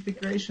honeycomb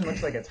configuration.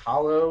 Looks like it's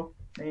hollow,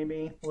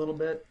 maybe, a little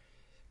bit.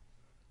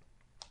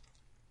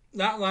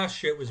 That last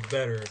shit was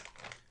better.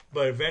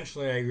 But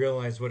eventually I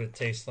realized what it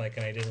tastes like,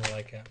 and I didn't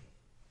like it.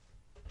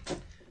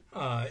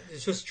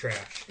 It's just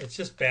trash. It's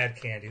just bad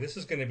candy. This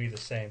is going to be the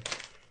same.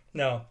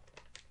 Now,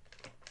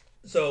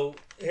 so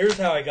here's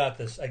how I got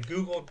this. I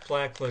Googled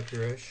black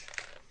licorice,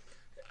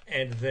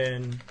 and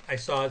then I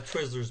saw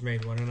Twizzlers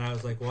made one, and I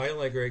was like, well, I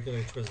like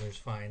regular Twizzlers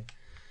fine,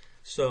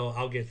 so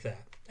I'll get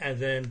that. And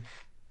then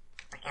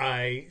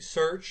I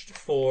searched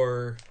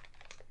for...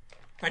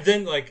 And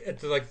then, like, at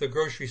the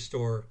grocery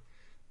store,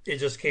 it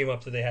just came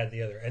up that they had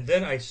the other. And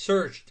then I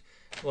searched,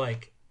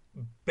 like,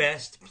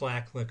 best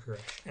black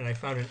licorice. And I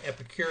found an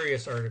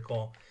Epicurious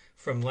article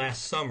from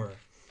last summer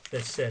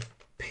that said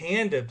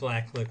Panda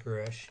black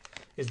licorice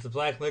is the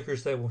black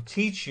licorice that will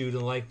teach you to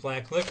like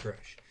black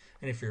licorice.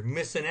 And if you're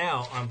missing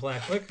out on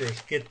black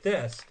licorice, get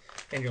this,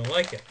 and you'll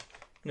like it.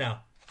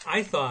 Now,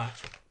 I thought,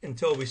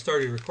 until we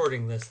started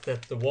recording this,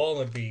 that the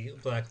Wallaby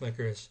black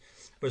licorice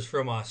was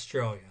from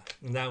Australia.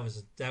 And that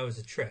was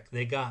a trick.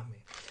 They got me.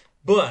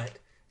 But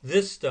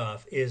this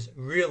stuff is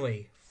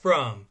really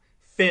from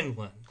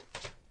Finland.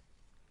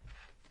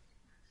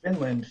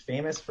 Finland,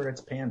 famous for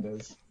its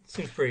pandas.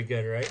 Seems pretty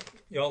good, right?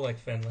 Y'all like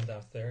Finland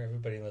out there,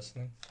 everybody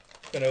listening.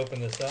 Gonna open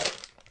this up.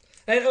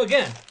 And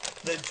again,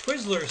 the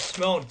Twizzlers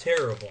smelled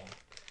terrible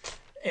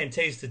and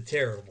tasted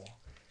terrible.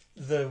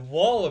 The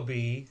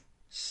Wallaby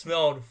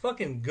smelled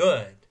fucking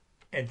good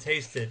and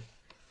tasted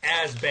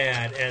as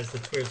bad as the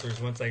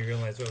Twizzlers once I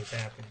realized what was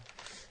happening.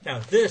 Now,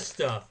 this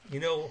stuff,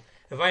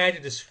 if I had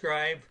to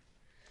describe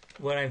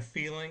what I'm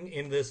feeling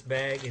in this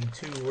bag in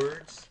 2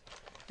 words,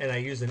 and I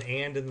use an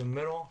and in the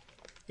middle,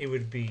 it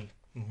would be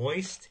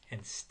moist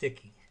and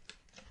sticky.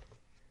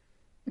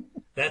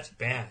 That's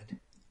bad.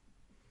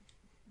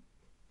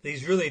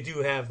 These really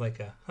do have like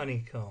a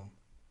honeycomb.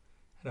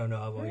 I don't know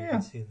how well you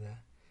can see that.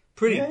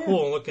 Pretty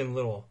cool looking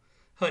little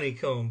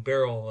honeycomb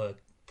barrel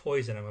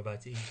poison I'm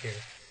about to eat here.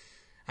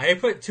 I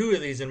put 2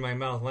 of these in my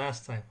mouth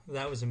last time.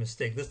 That was a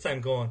mistake. This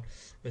time going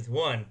with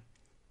 1.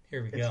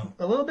 Here we go. It's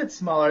a little bit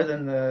smaller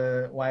than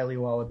the Wily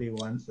Wallaby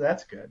one, so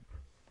that's good.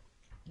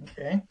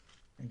 Okay.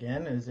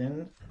 Again, is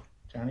in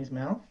Johnny's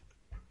mouth.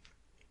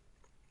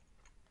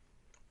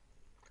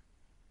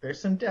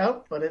 There's some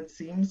doubt, but it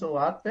seems a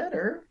lot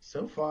better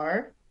so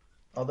far.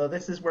 Although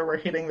this is where we're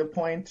hitting the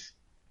point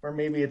where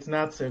maybe it's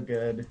not so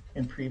good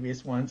in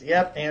previous ones.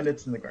 Yep, and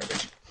it's in the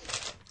garbage.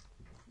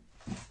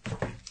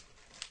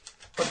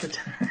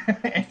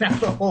 And now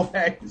the whole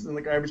bag is in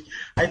the garbage.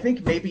 I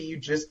think maybe you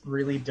just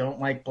really don't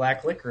like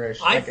black licorice.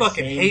 I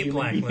fucking hate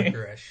black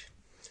licorice.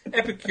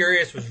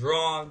 Epicurious was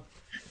wrong.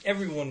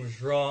 Everyone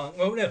was wrong.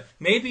 Well, no,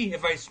 maybe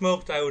if I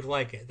smoked, I would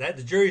like it.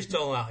 The jury's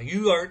still out.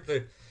 You aren't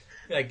the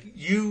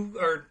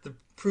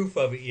proof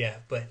of it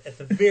yet. But at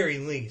the very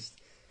least,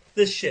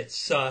 this shit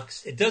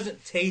sucks. It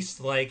doesn't taste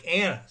like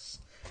anise.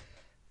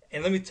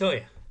 And let me tell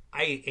you,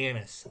 I eat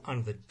anise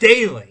on the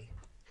daily.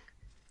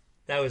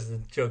 That was the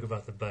joke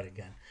about the butt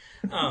again.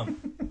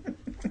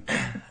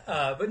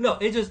 But no,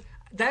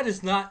 that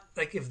is not,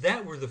 like, if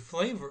that were the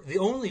flavor, the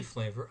only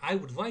flavor, I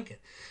would like it.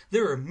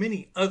 There are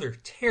many other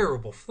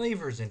terrible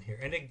flavors in here.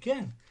 And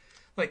again,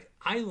 like,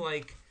 I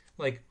like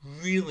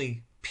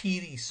really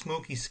peaty,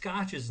 smoky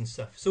scotches and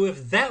stuff. So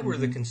if that were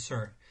the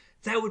concern,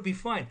 that would be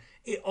fine.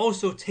 It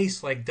also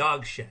tastes like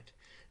dog shit.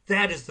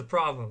 That is the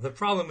problem. The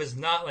problem is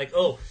not like,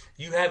 oh,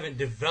 you haven't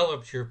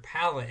developed your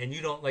palate and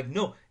you don't like,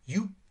 no,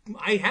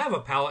 I have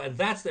a palate, and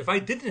that's, if I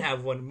didn't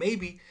have one,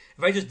 maybe,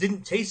 if I just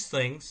didn't taste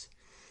things,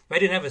 if I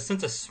didn't have a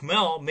sense of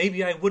smell,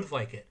 maybe I would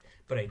like it.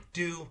 But I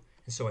do,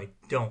 and so I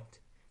don't.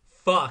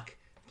 Fuck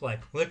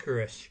black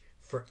licorice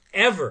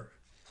forever.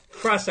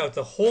 Cross out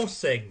the whole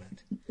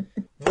segment.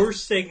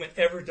 Worst segment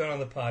ever done on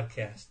the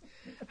podcast.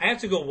 I have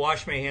to go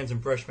wash my hands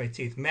and brush my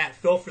teeth. Matt,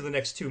 fill for the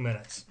next 2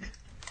 minutes.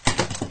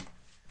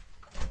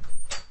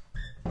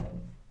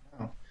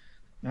 Oh.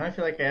 Now I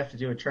feel like I have to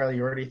do a Charlie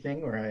Yorty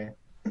thing where I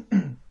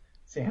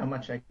say how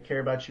much I care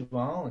about you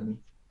all and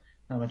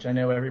how much I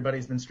know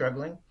everybody's been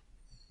struggling.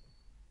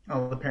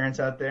 All the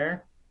parents out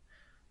there,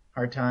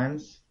 hard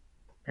times.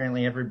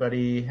 Apparently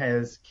everybody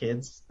has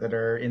kids that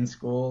are in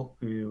school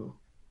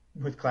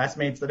with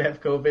classmates that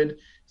have COVID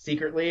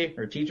secretly,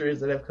 or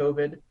teachers that have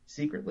COVID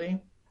secretly,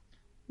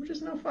 which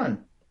is no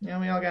fun. We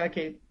all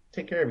gotta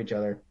take care of each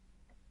other.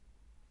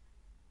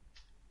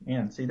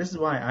 And see, this is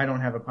why I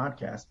don't have a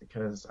podcast,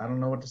 because I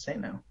don't know what to say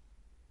now.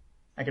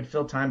 I could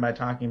fill time by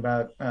talking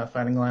about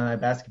Fighting Illini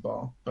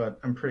basketball, but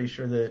I'm pretty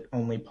sure that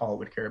only Paul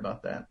would care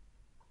about that.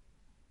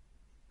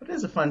 But it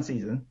is a fun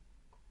season,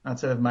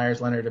 outside of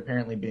Myers Leonard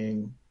apparently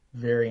being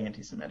very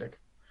anti-Semitic.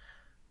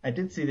 I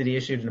did see that he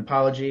issued an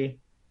apology.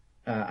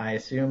 I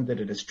assume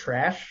that it is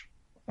trash,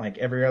 like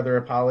every other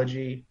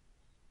apology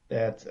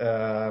that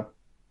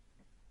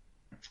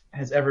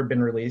has ever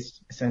been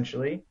released,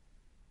 essentially.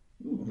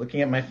 Ooh, looking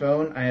at my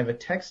phone, I have a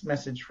text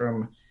message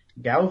from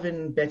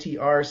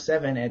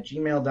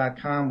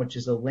GalvinBettyR7@gmail.com, which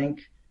is a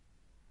link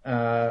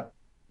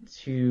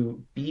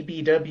to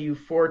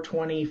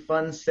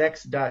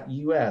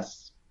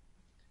bbw420funsex.us.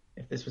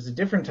 If this was a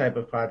different type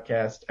of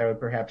podcast, I would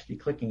perhaps be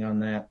clicking on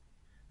that.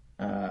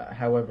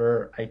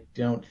 However, I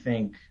don't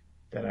think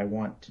that I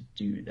want to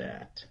do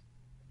that.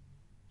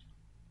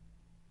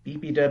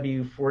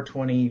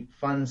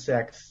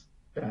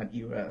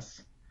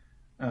 bbw420funsex.us.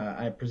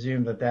 I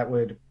presume that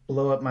would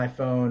blow up my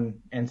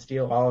phone and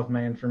steal all of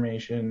my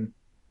information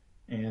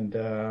and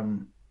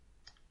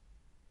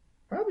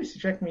probably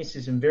subject me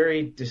to some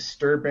very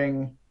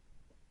disturbing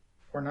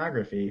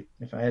pornography,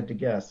 if I had to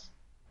guess.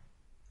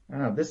 I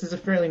don't know. This is a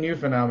fairly new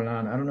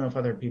phenomenon. I don't know if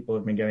other people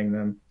have been getting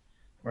them,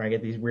 where I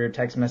get these weird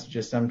text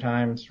messages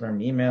sometimes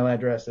from email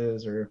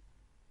addresses or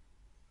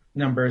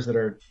numbers that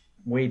are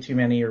way too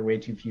many or way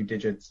too few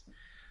digits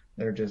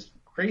that are just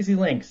crazy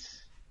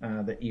links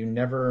that you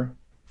never,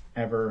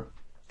 ever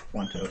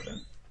want to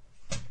open.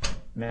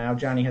 Now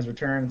Johnny has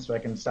returned, so I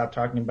can stop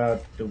talking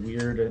about the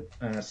weird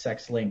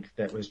sex link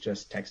that was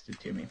just texted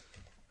to me.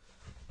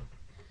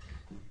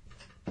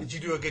 Did you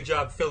do a good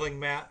job filling,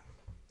 Matt?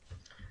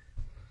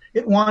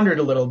 It wandered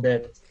a little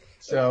bit,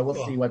 so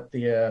we'll see what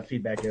the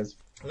feedback is.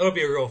 That'll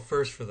be a real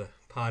first for the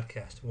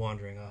podcast,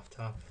 wandering off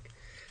topic.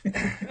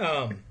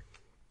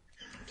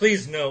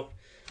 Please note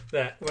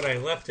that when I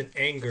left in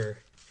anger,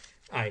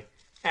 I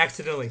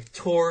accidentally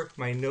tore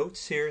my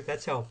notes here.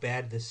 That's how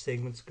bad this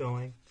segment's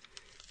going.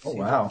 Oh,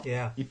 wow.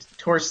 Yeah. You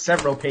tore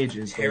several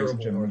pages.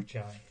 Terrible work,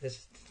 Johnny.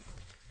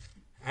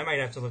 I might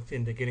have to look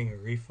into getting a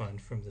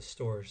refund from the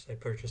stores I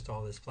purchased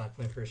all this Black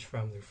Liquors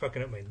from. They're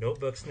fucking up my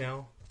notebooks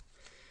now.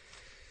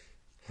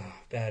 Oh,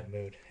 bad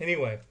mood.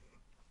 Anyway,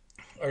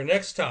 our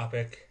next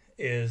topic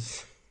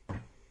is...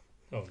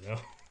 Oh, no.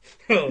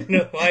 Oh,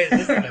 no. Why is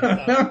this the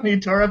next topic? You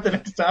tore up the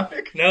next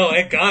topic? No,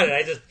 I got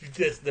it.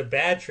 It's the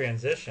bad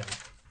transition.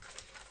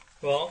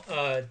 Well,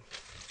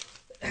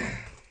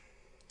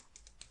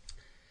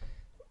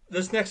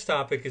 this next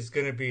topic is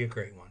going to be a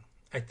great one.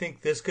 I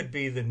think this could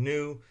be the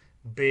new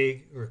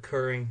big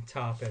recurring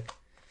topic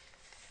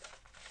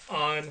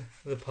on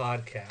the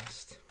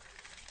podcast.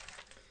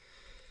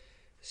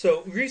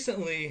 So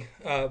recently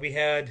we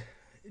had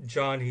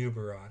John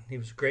Huber on. He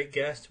was a great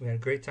guest. We had a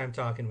great time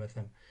talking with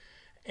him.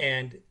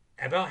 And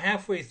about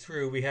halfway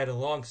through, we had a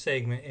long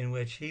segment in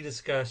which he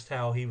discussed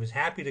how he was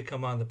happy to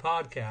come on the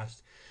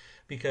podcast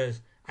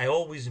because I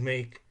always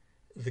make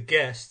the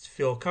guests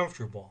feel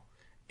comfortable.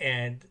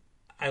 And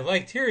I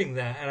liked hearing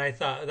that, and I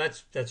thought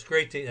that's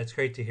great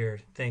to hear.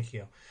 Thank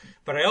you.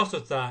 But I also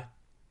thought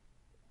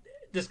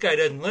this guy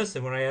doesn't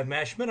listen when I have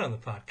Matt Schmidt on the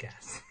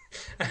podcast,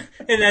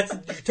 and that's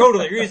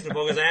totally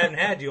reasonable because I haven't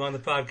had you on the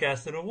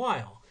podcast in a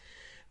while.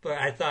 But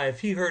I thought if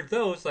he heard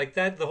those, like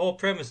that, the whole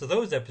premise of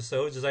those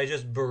episodes is I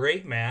just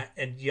berate Matt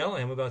and yell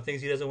at him about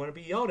things he doesn't want to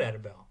be yelled at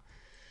about.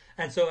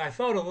 And so I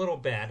felt a little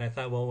bad. I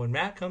thought, well, when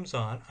Matt comes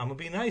on, I'm gonna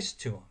be nice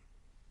to him,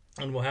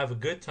 and we'll have a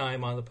good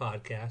time on the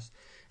podcast.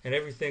 And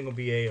everything will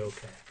be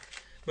A-okay.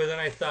 But then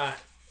I thought,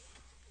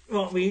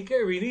 well, we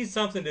need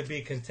something to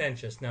be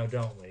contentious now,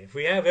 don't we? If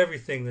we have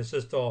everything that's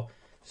just all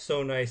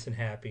so nice and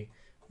happy,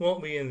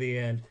 won't we in the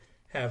end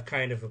have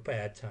kind of a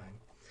bad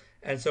time?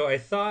 And so I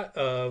thought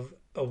of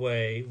a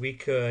way we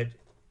could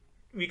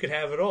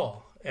have it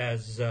all,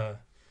 as 9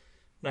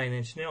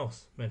 Inch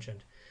Nails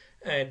mentioned.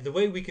 And the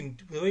way we can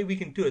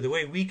do it, the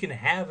way we can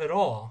have it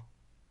all,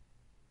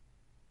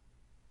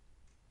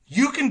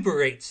 you can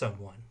berate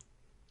someone.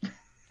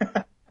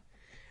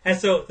 And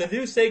so the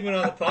new segment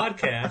on the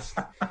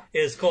podcast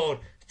is called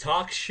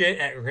Talk Shit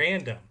at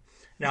Random.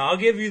 Now, I'll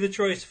give you the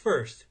choice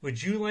first.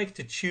 Would you like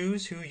to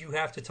choose who you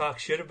have to talk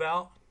shit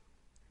about?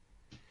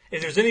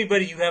 If there's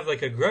anybody you have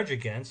like a grudge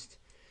against,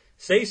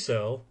 say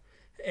so,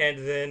 and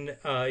then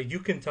you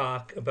can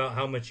talk about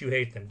how much you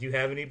hate them. Do you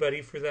have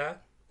anybody for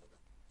that?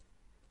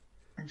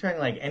 Are you talking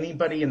like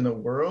anybody in the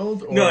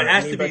world? Or no, it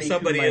has to be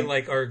somebody in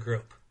like our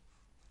group.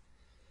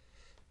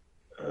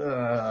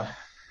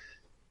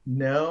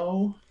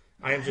 No.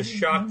 I am just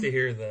shocked to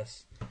hear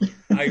this.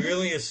 I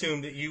really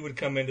assumed that you would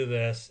come into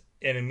this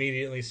and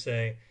immediately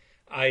say,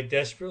 I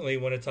desperately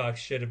want to talk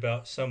shit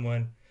about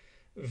someone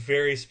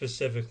very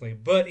specifically.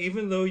 But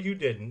even though you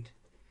didn't,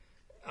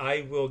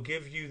 I will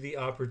give you the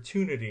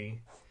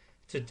opportunity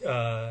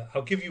to,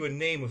 I'll give you a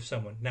name of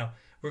someone. Now,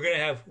 we're going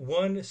to have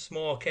one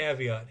small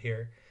caveat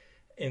here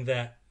in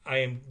that I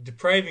am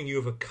depriving you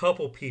of a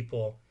couple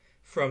people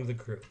from the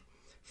group.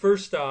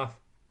 First off,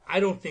 I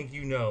don't think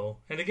you know,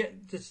 and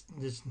again,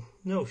 there's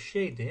no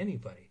shade to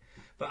anybody,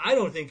 but I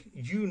don't think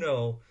you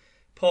know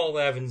Paul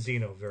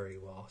Avanzino very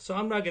well. So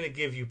I'm not going to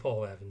give you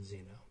Paul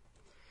Avanzino.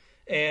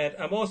 And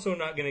I'm also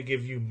not going to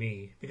give you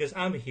me, because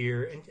I'm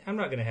here, and I'm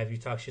not going to have you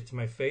talk shit to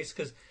my face,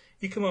 because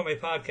you come on my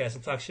podcast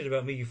and talk shit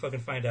about me, you fucking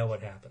find out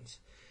what happens.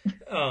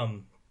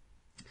 And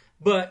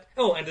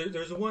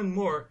there's one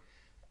more.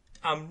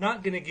 I'm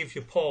not going to give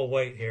you Paul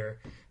Whitehair,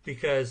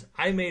 because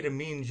I made a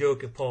mean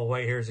joke at Paul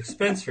Whitehair's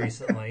expense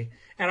recently,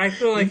 and I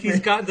feel like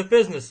he's got the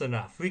business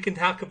enough. We can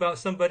talk about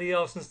somebody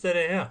else instead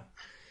of him.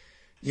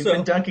 You've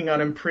been dunking on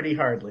him pretty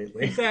hard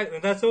lately. Exactly,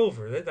 and that's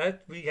over.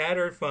 That we had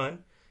our fun,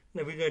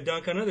 and we're going to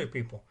dunk on other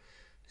people.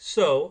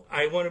 So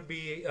I want to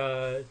be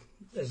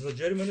as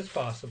legitimate as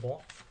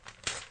possible.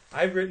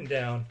 I've written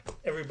down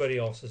everybody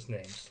else's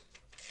names,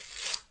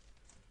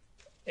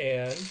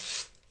 and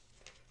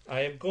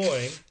I am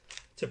going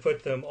to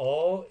put them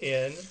all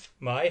in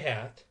my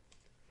hat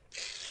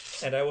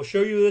and I will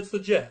show you it's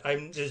legit.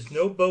 There's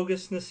no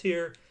bogusness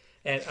here,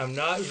 and I'm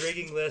not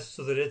rigging this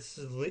so that it's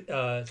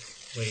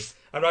wait.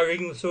 I'm not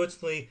rigging it so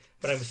it's Lee,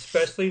 but I'm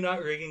especially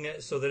not rigging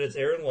it so that it's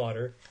air and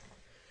water,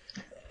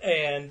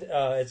 and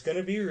it's going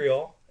to be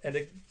real.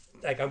 And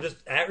I'm just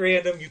at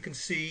random. You can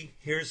see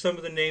here's some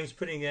of the names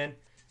putting in.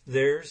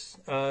 There's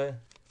I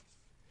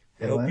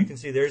hope you can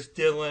see. There's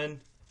Dylan.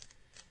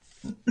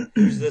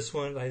 Who's this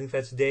one? I think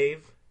that's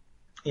Dave.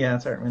 Yeah,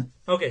 that's Hartman.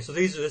 Okay, so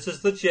this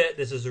is legit.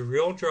 This is a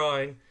real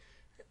drawing.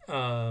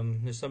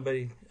 There's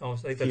somebody. Oh, I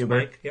think that's Huber.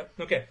 Mike. Yep.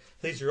 Okay,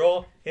 these are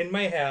all in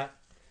my hat.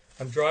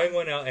 I'm drawing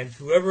one out, and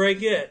whoever I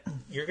get,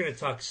 you're gonna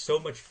talk so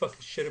much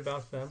fucking shit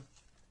about them.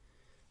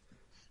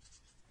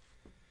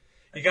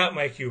 You got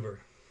Mike Huber.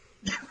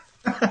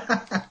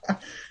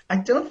 I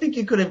don't think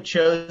you could have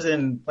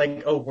chosen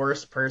like a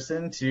worse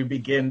person to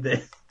begin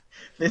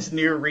this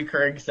new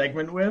recurring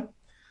segment with.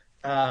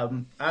 I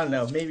don't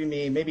know. Maybe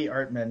me. Maybe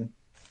Artman.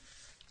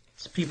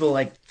 It's people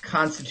like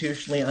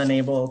constitutionally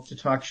unable to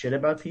talk shit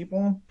about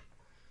people.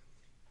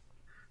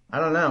 I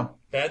don't know.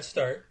 Bad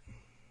start.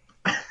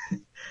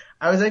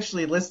 I was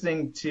actually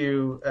listening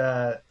to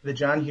the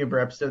John Huber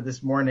episode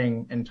this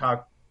morning and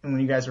when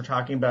you guys were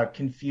talking about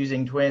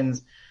confusing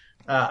twins.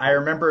 I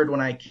remembered when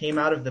I came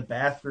out of the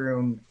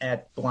bathroom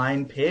at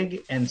Blind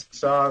Pig and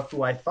saw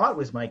who I thought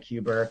was Mike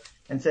Huber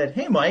and said,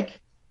 "Hey, Mike."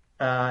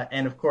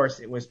 And of course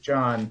it was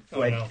John,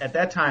 who at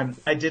that time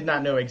I did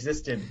not know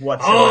existed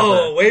whatsoever.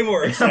 Oh, way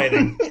more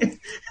exciting.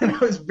 And I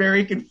was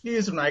very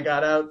confused when I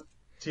got out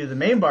to the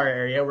main bar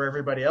area where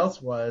everybody else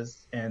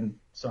was and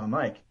saw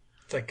Mike.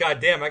 It's like,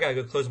 God damn, I gotta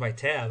go close my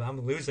tab.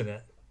 I'm losing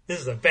it.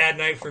 This is a bad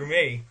night for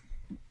me.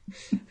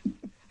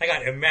 I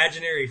got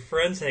imaginary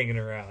friends hanging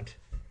around.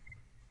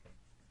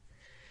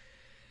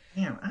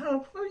 Damn, I don't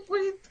know.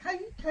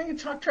 How you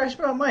talk trash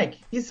about Mike?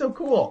 He's so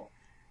cool.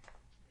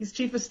 He's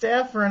chief of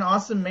staff for an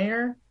awesome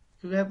mayor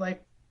who had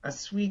like a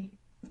sweet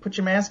 "put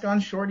your mask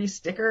on, shorty"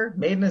 sticker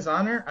made in his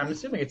honor. I'm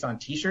assuming it's on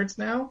T-shirts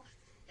now.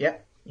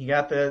 Yep, you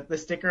got the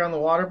sticker on the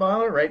water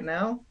bottle right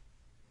now.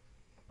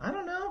 I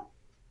don't know.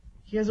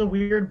 He has a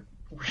weird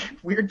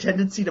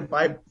tendency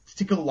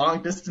to go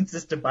long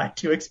distances to buy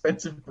too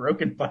expensive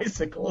broken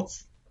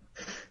bicycles.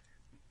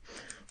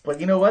 But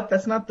you know what?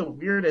 That's not the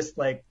weirdest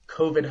like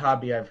COVID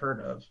hobby I've heard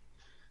of.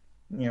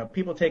 You know,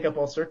 people take up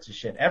all sorts of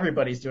shit.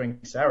 Everybody's doing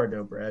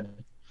sourdough bread.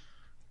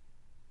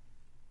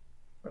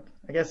 But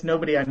I guess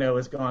nobody I know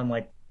has gone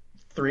like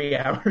 3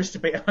 hours to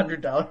pay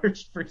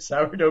 $100 for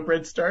sourdough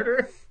bread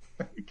starter.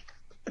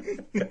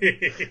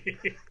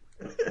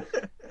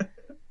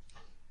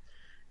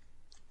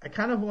 I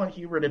kind of want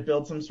Huber to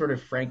build some sort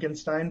of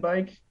Frankenstein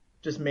bike,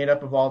 just made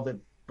up of all the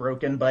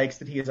broken bikes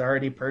that he has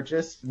already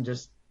purchased, and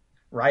just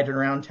ride it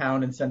around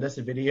town and send us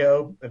a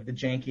video of the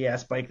janky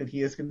ass bike that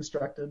he has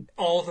constructed.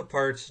 All the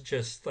parts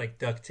just like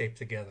duct taped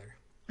together,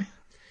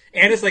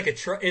 and it's like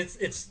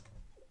it's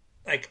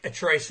like a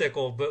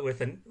tricycle, but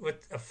with a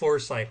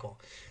 4-cycle.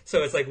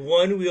 So it's like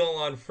one wheel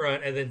on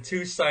front and then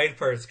 2 side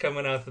parts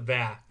coming out the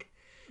back,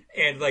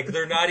 and like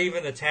they're not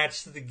even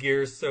attached to the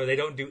gears, so they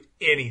don't do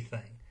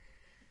anything.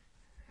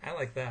 I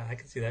like that. I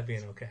can see that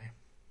being okay.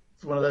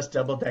 It's one of those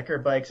double-decker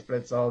bikes, but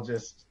it's all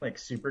just like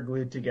super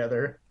glued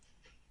together.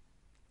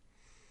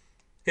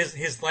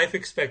 His life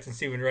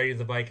expectancy when riding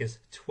the bike is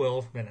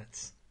 12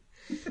 minutes.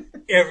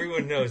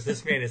 Everyone knows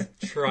this man is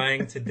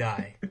trying to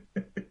die.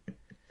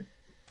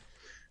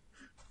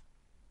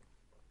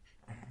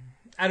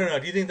 I don't know.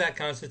 Do you think that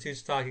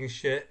constitutes talking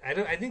shit?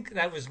 I think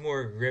that was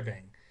more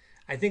ribbing.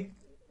 Do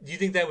you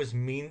think that was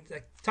mean?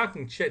 Like,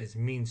 talking shit is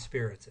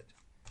mean-spirited.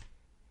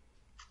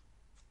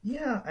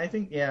 Yeah, I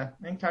think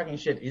talking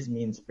shit is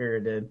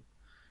mean-spirited.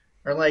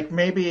 Or like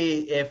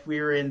maybe if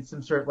we were in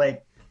some sort of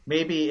like,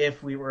 maybe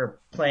if we were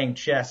playing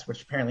chess,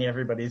 which apparently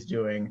everybody's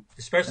doing.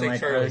 Especially like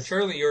Charlie.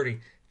 Charlie Yorty,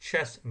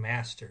 chess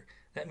master.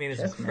 That man is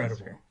Chess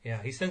incredible. master.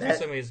 Yeah, he sends me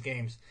some of his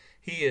games.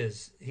 He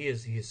is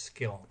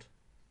skilled.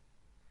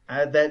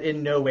 That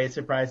in no way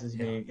surprises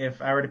me.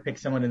 If I were to pick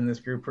someone in this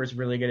group who's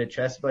really good at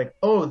chess, like,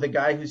 oh, the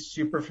guy who's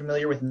super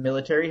familiar with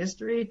military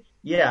history,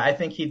 yeah, I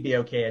think he'd be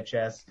okay at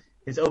chess.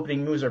 His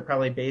opening moves are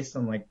probably based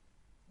on like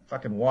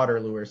fucking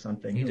Waterloo or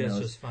something. He Who does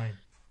knows? just fine.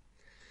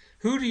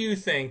 Who do you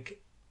think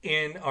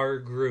in our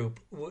group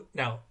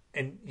now?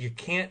 And you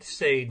can't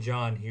say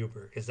John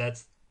Huber because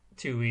that's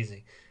too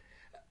easy.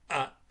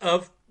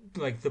 Of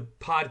like the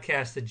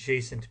podcast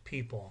adjacent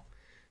people,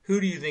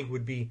 who do you think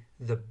would be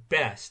the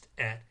best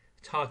at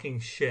talking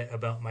shit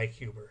about Mike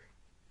Huber?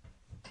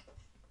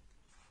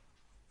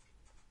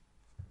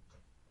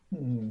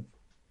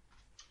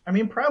 I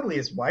mean, probably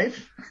his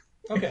wife.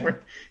 Okay.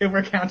 if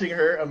we're counting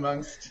her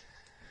amongst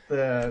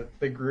the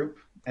group,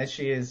 as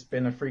she has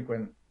been a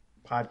frequent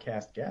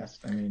podcast guest.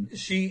 I mean,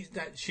 she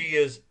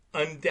is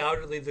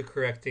undoubtedly the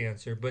correct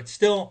answer, but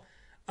still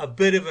a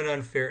bit of an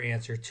unfair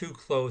answer. Too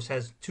close,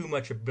 has too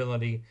much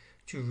ability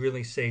to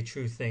really say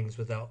true things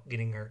without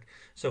getting hurt.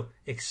 So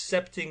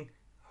accepting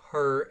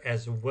her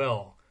as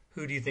well,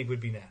 who do you think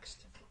would be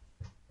next?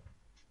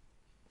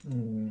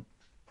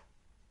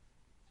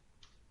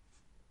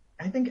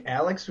 I think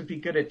Alex would be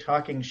good at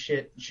talking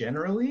shit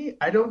generally.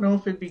 I don't know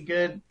if it'd be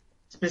good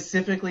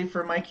specifically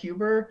for Mike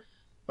Huber,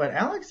 but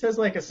Alex has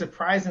like a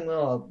surprising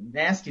little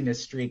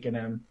nastiness streak in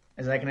him,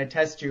 as I can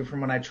attest to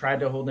from when I tried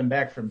to hold him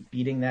back from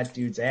beating that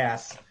dude's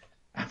ass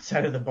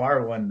outside of the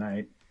bar one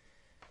night.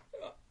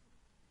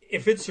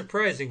 If it's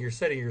surprising, you're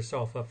setting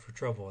yourself up for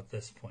trouble at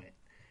this point.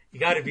 You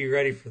got to be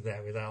ready for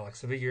that with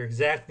Alex. I mean, you're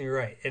exactly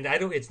right. And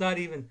it's not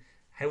even,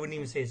 I wouldn't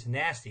even say it's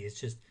nasty. It's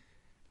just,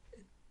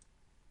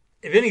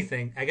 if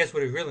anything, I guess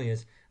what it really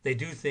is, they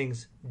do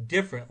things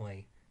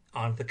differently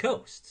on the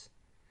coasts.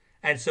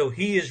 And so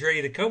he is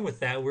ready to come with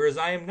that, whereas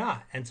I am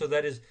not. And so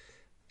that is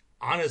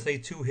honestly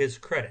to his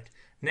credit.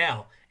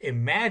 Now,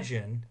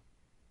 imagine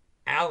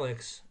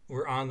Alex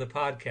were on the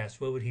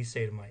podcast. What would he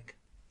say to Mike?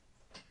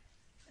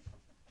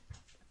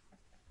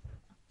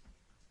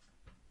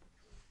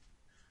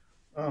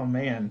 Oh,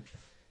 man.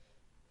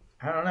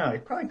 I don't know.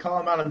 He'd probably call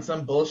him out on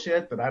some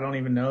bullshit that I don't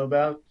even know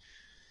about.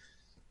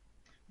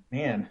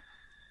 Man.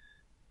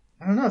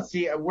 I don't know.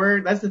 See,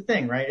 that's the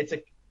thing, right?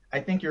 I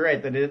think you're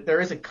right that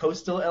there is a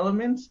coastal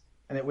element,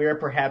 and that we are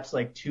perhaps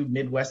like too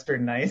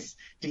Midwestern nice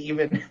to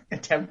even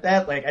attempt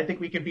that. Like, I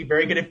think we could be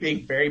very good at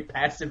being very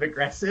passive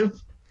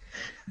aggressive.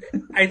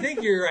 I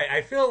think you're right.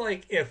 I feel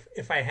like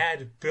if I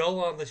had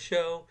Bill on the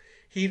show,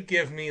 he'd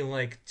give me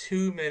like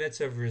 2 minutes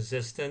of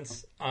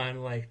resistance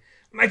on like,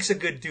 Mike's a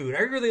good dude. I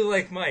really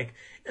like Mike.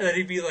 And then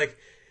he'd be like,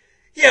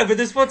 yeah, but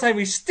this one time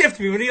he stiffed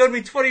me when he owed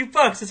me $20.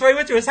 That's why I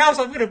went to his house.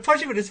 I'm going to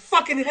punch him in his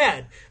fucking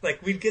head.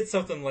 Like, we'd get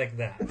something like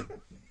that.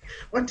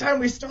 One time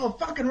we stole a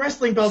fucking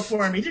wrestling belt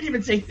for him. He didn't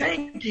even say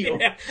thank you.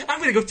 Yeah, I'm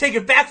going to go take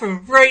it back from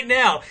him right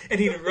now. And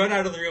he'd run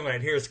out of the room and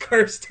I'd hear his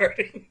car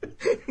starting.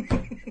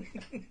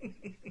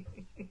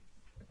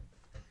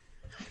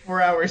 4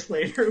 hours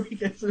later, we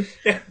get some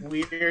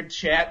weird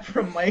chat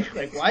from Mike.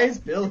 Like, why is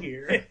Bill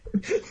here?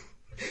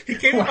 He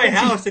came to my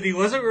house and he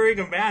wasn't wearing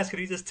a mask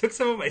and he just took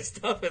some of my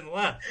stuff and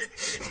left.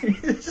 He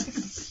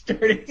just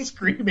started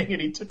screaming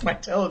and he took my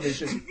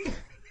television.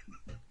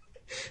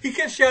 He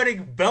kept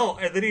shouting belt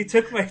and then he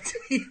took my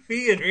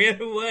TV and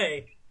ran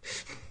away.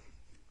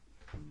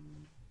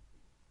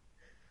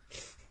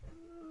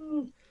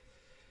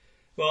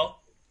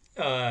 Well,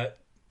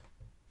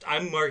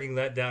 I'm marking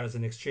that down as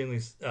an extremely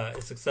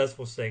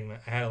successful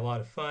segment. I had a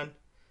lot of fun.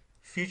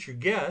 Future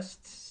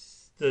guests,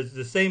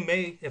 the same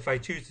may if I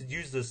choose to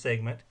use this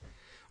segment,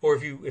 or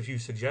if you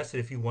suggest it,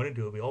 if you want to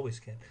do it, we always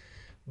can.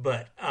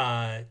 But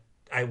I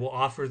will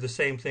offer the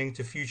same thing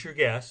to future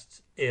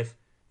guests if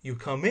you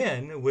come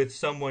in with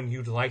someone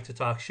you'd like to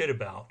talk shit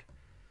about.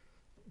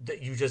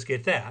 That you just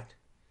get that,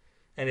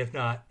 and if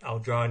not, I'll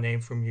draw a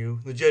name from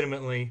you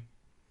legitimately,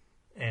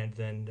 and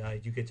then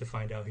you get to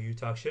find out who you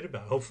talk shit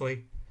about.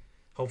 Hopefully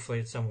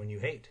it's someone you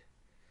hate.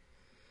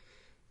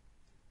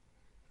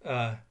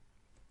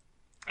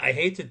 I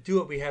hate to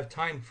do it. We have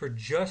time for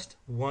just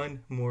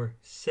one more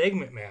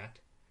segment, Matt.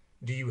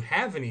 Do you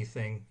have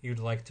anything you'd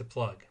like to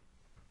plug?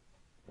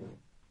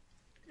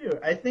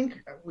 I think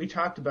we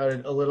talked about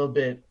it a little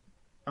bit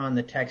on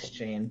the text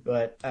chain,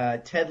 but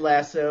Ted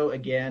Lasso,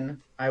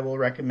 again, I will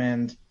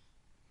recommend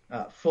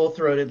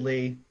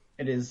full-throatedly.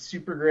 It is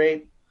super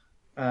great.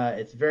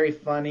 It's very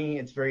funny.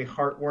 It's very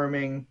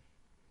heartwarming.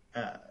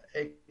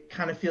 It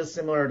kind of feels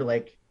similar to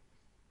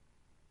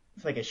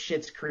it's like a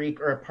Schitt's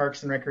Creek or a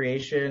Parks and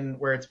Recreation,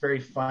 where it's very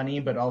funny,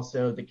 but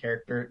also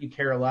you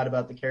care a lot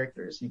about the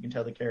characters. You can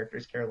tell the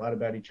characters care a lot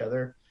about each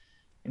other.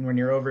 And when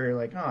you're over, you're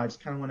like, oh, I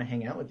just kind of want to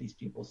hang out with these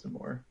people some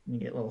more. And you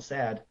get a little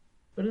sad,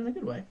 but in a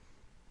good way.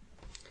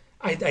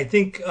 I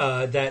think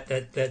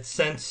that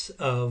sense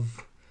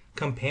of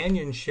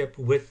companionship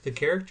with the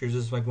characters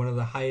is like one of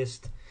the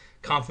highest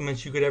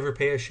compliments you could ever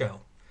pay a show.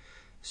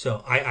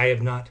 So I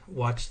have not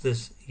watched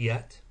this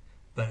yet,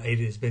 but it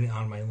has been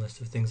on my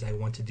list of things I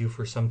want to do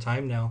for some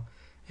time now.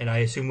 And I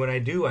assume when I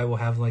do, I will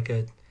have like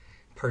a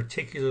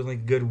particularly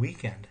good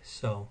weekend.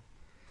 So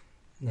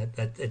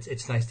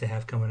it's nice to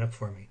have coming up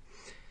for me.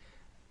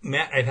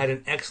 Matt, I've had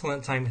an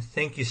excellent time.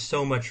 Thank you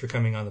so much for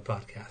coming on the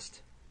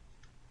podcast.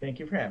 Thank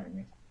you for having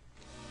me.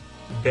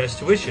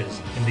 Best wishes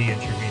in the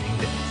intervening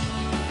days.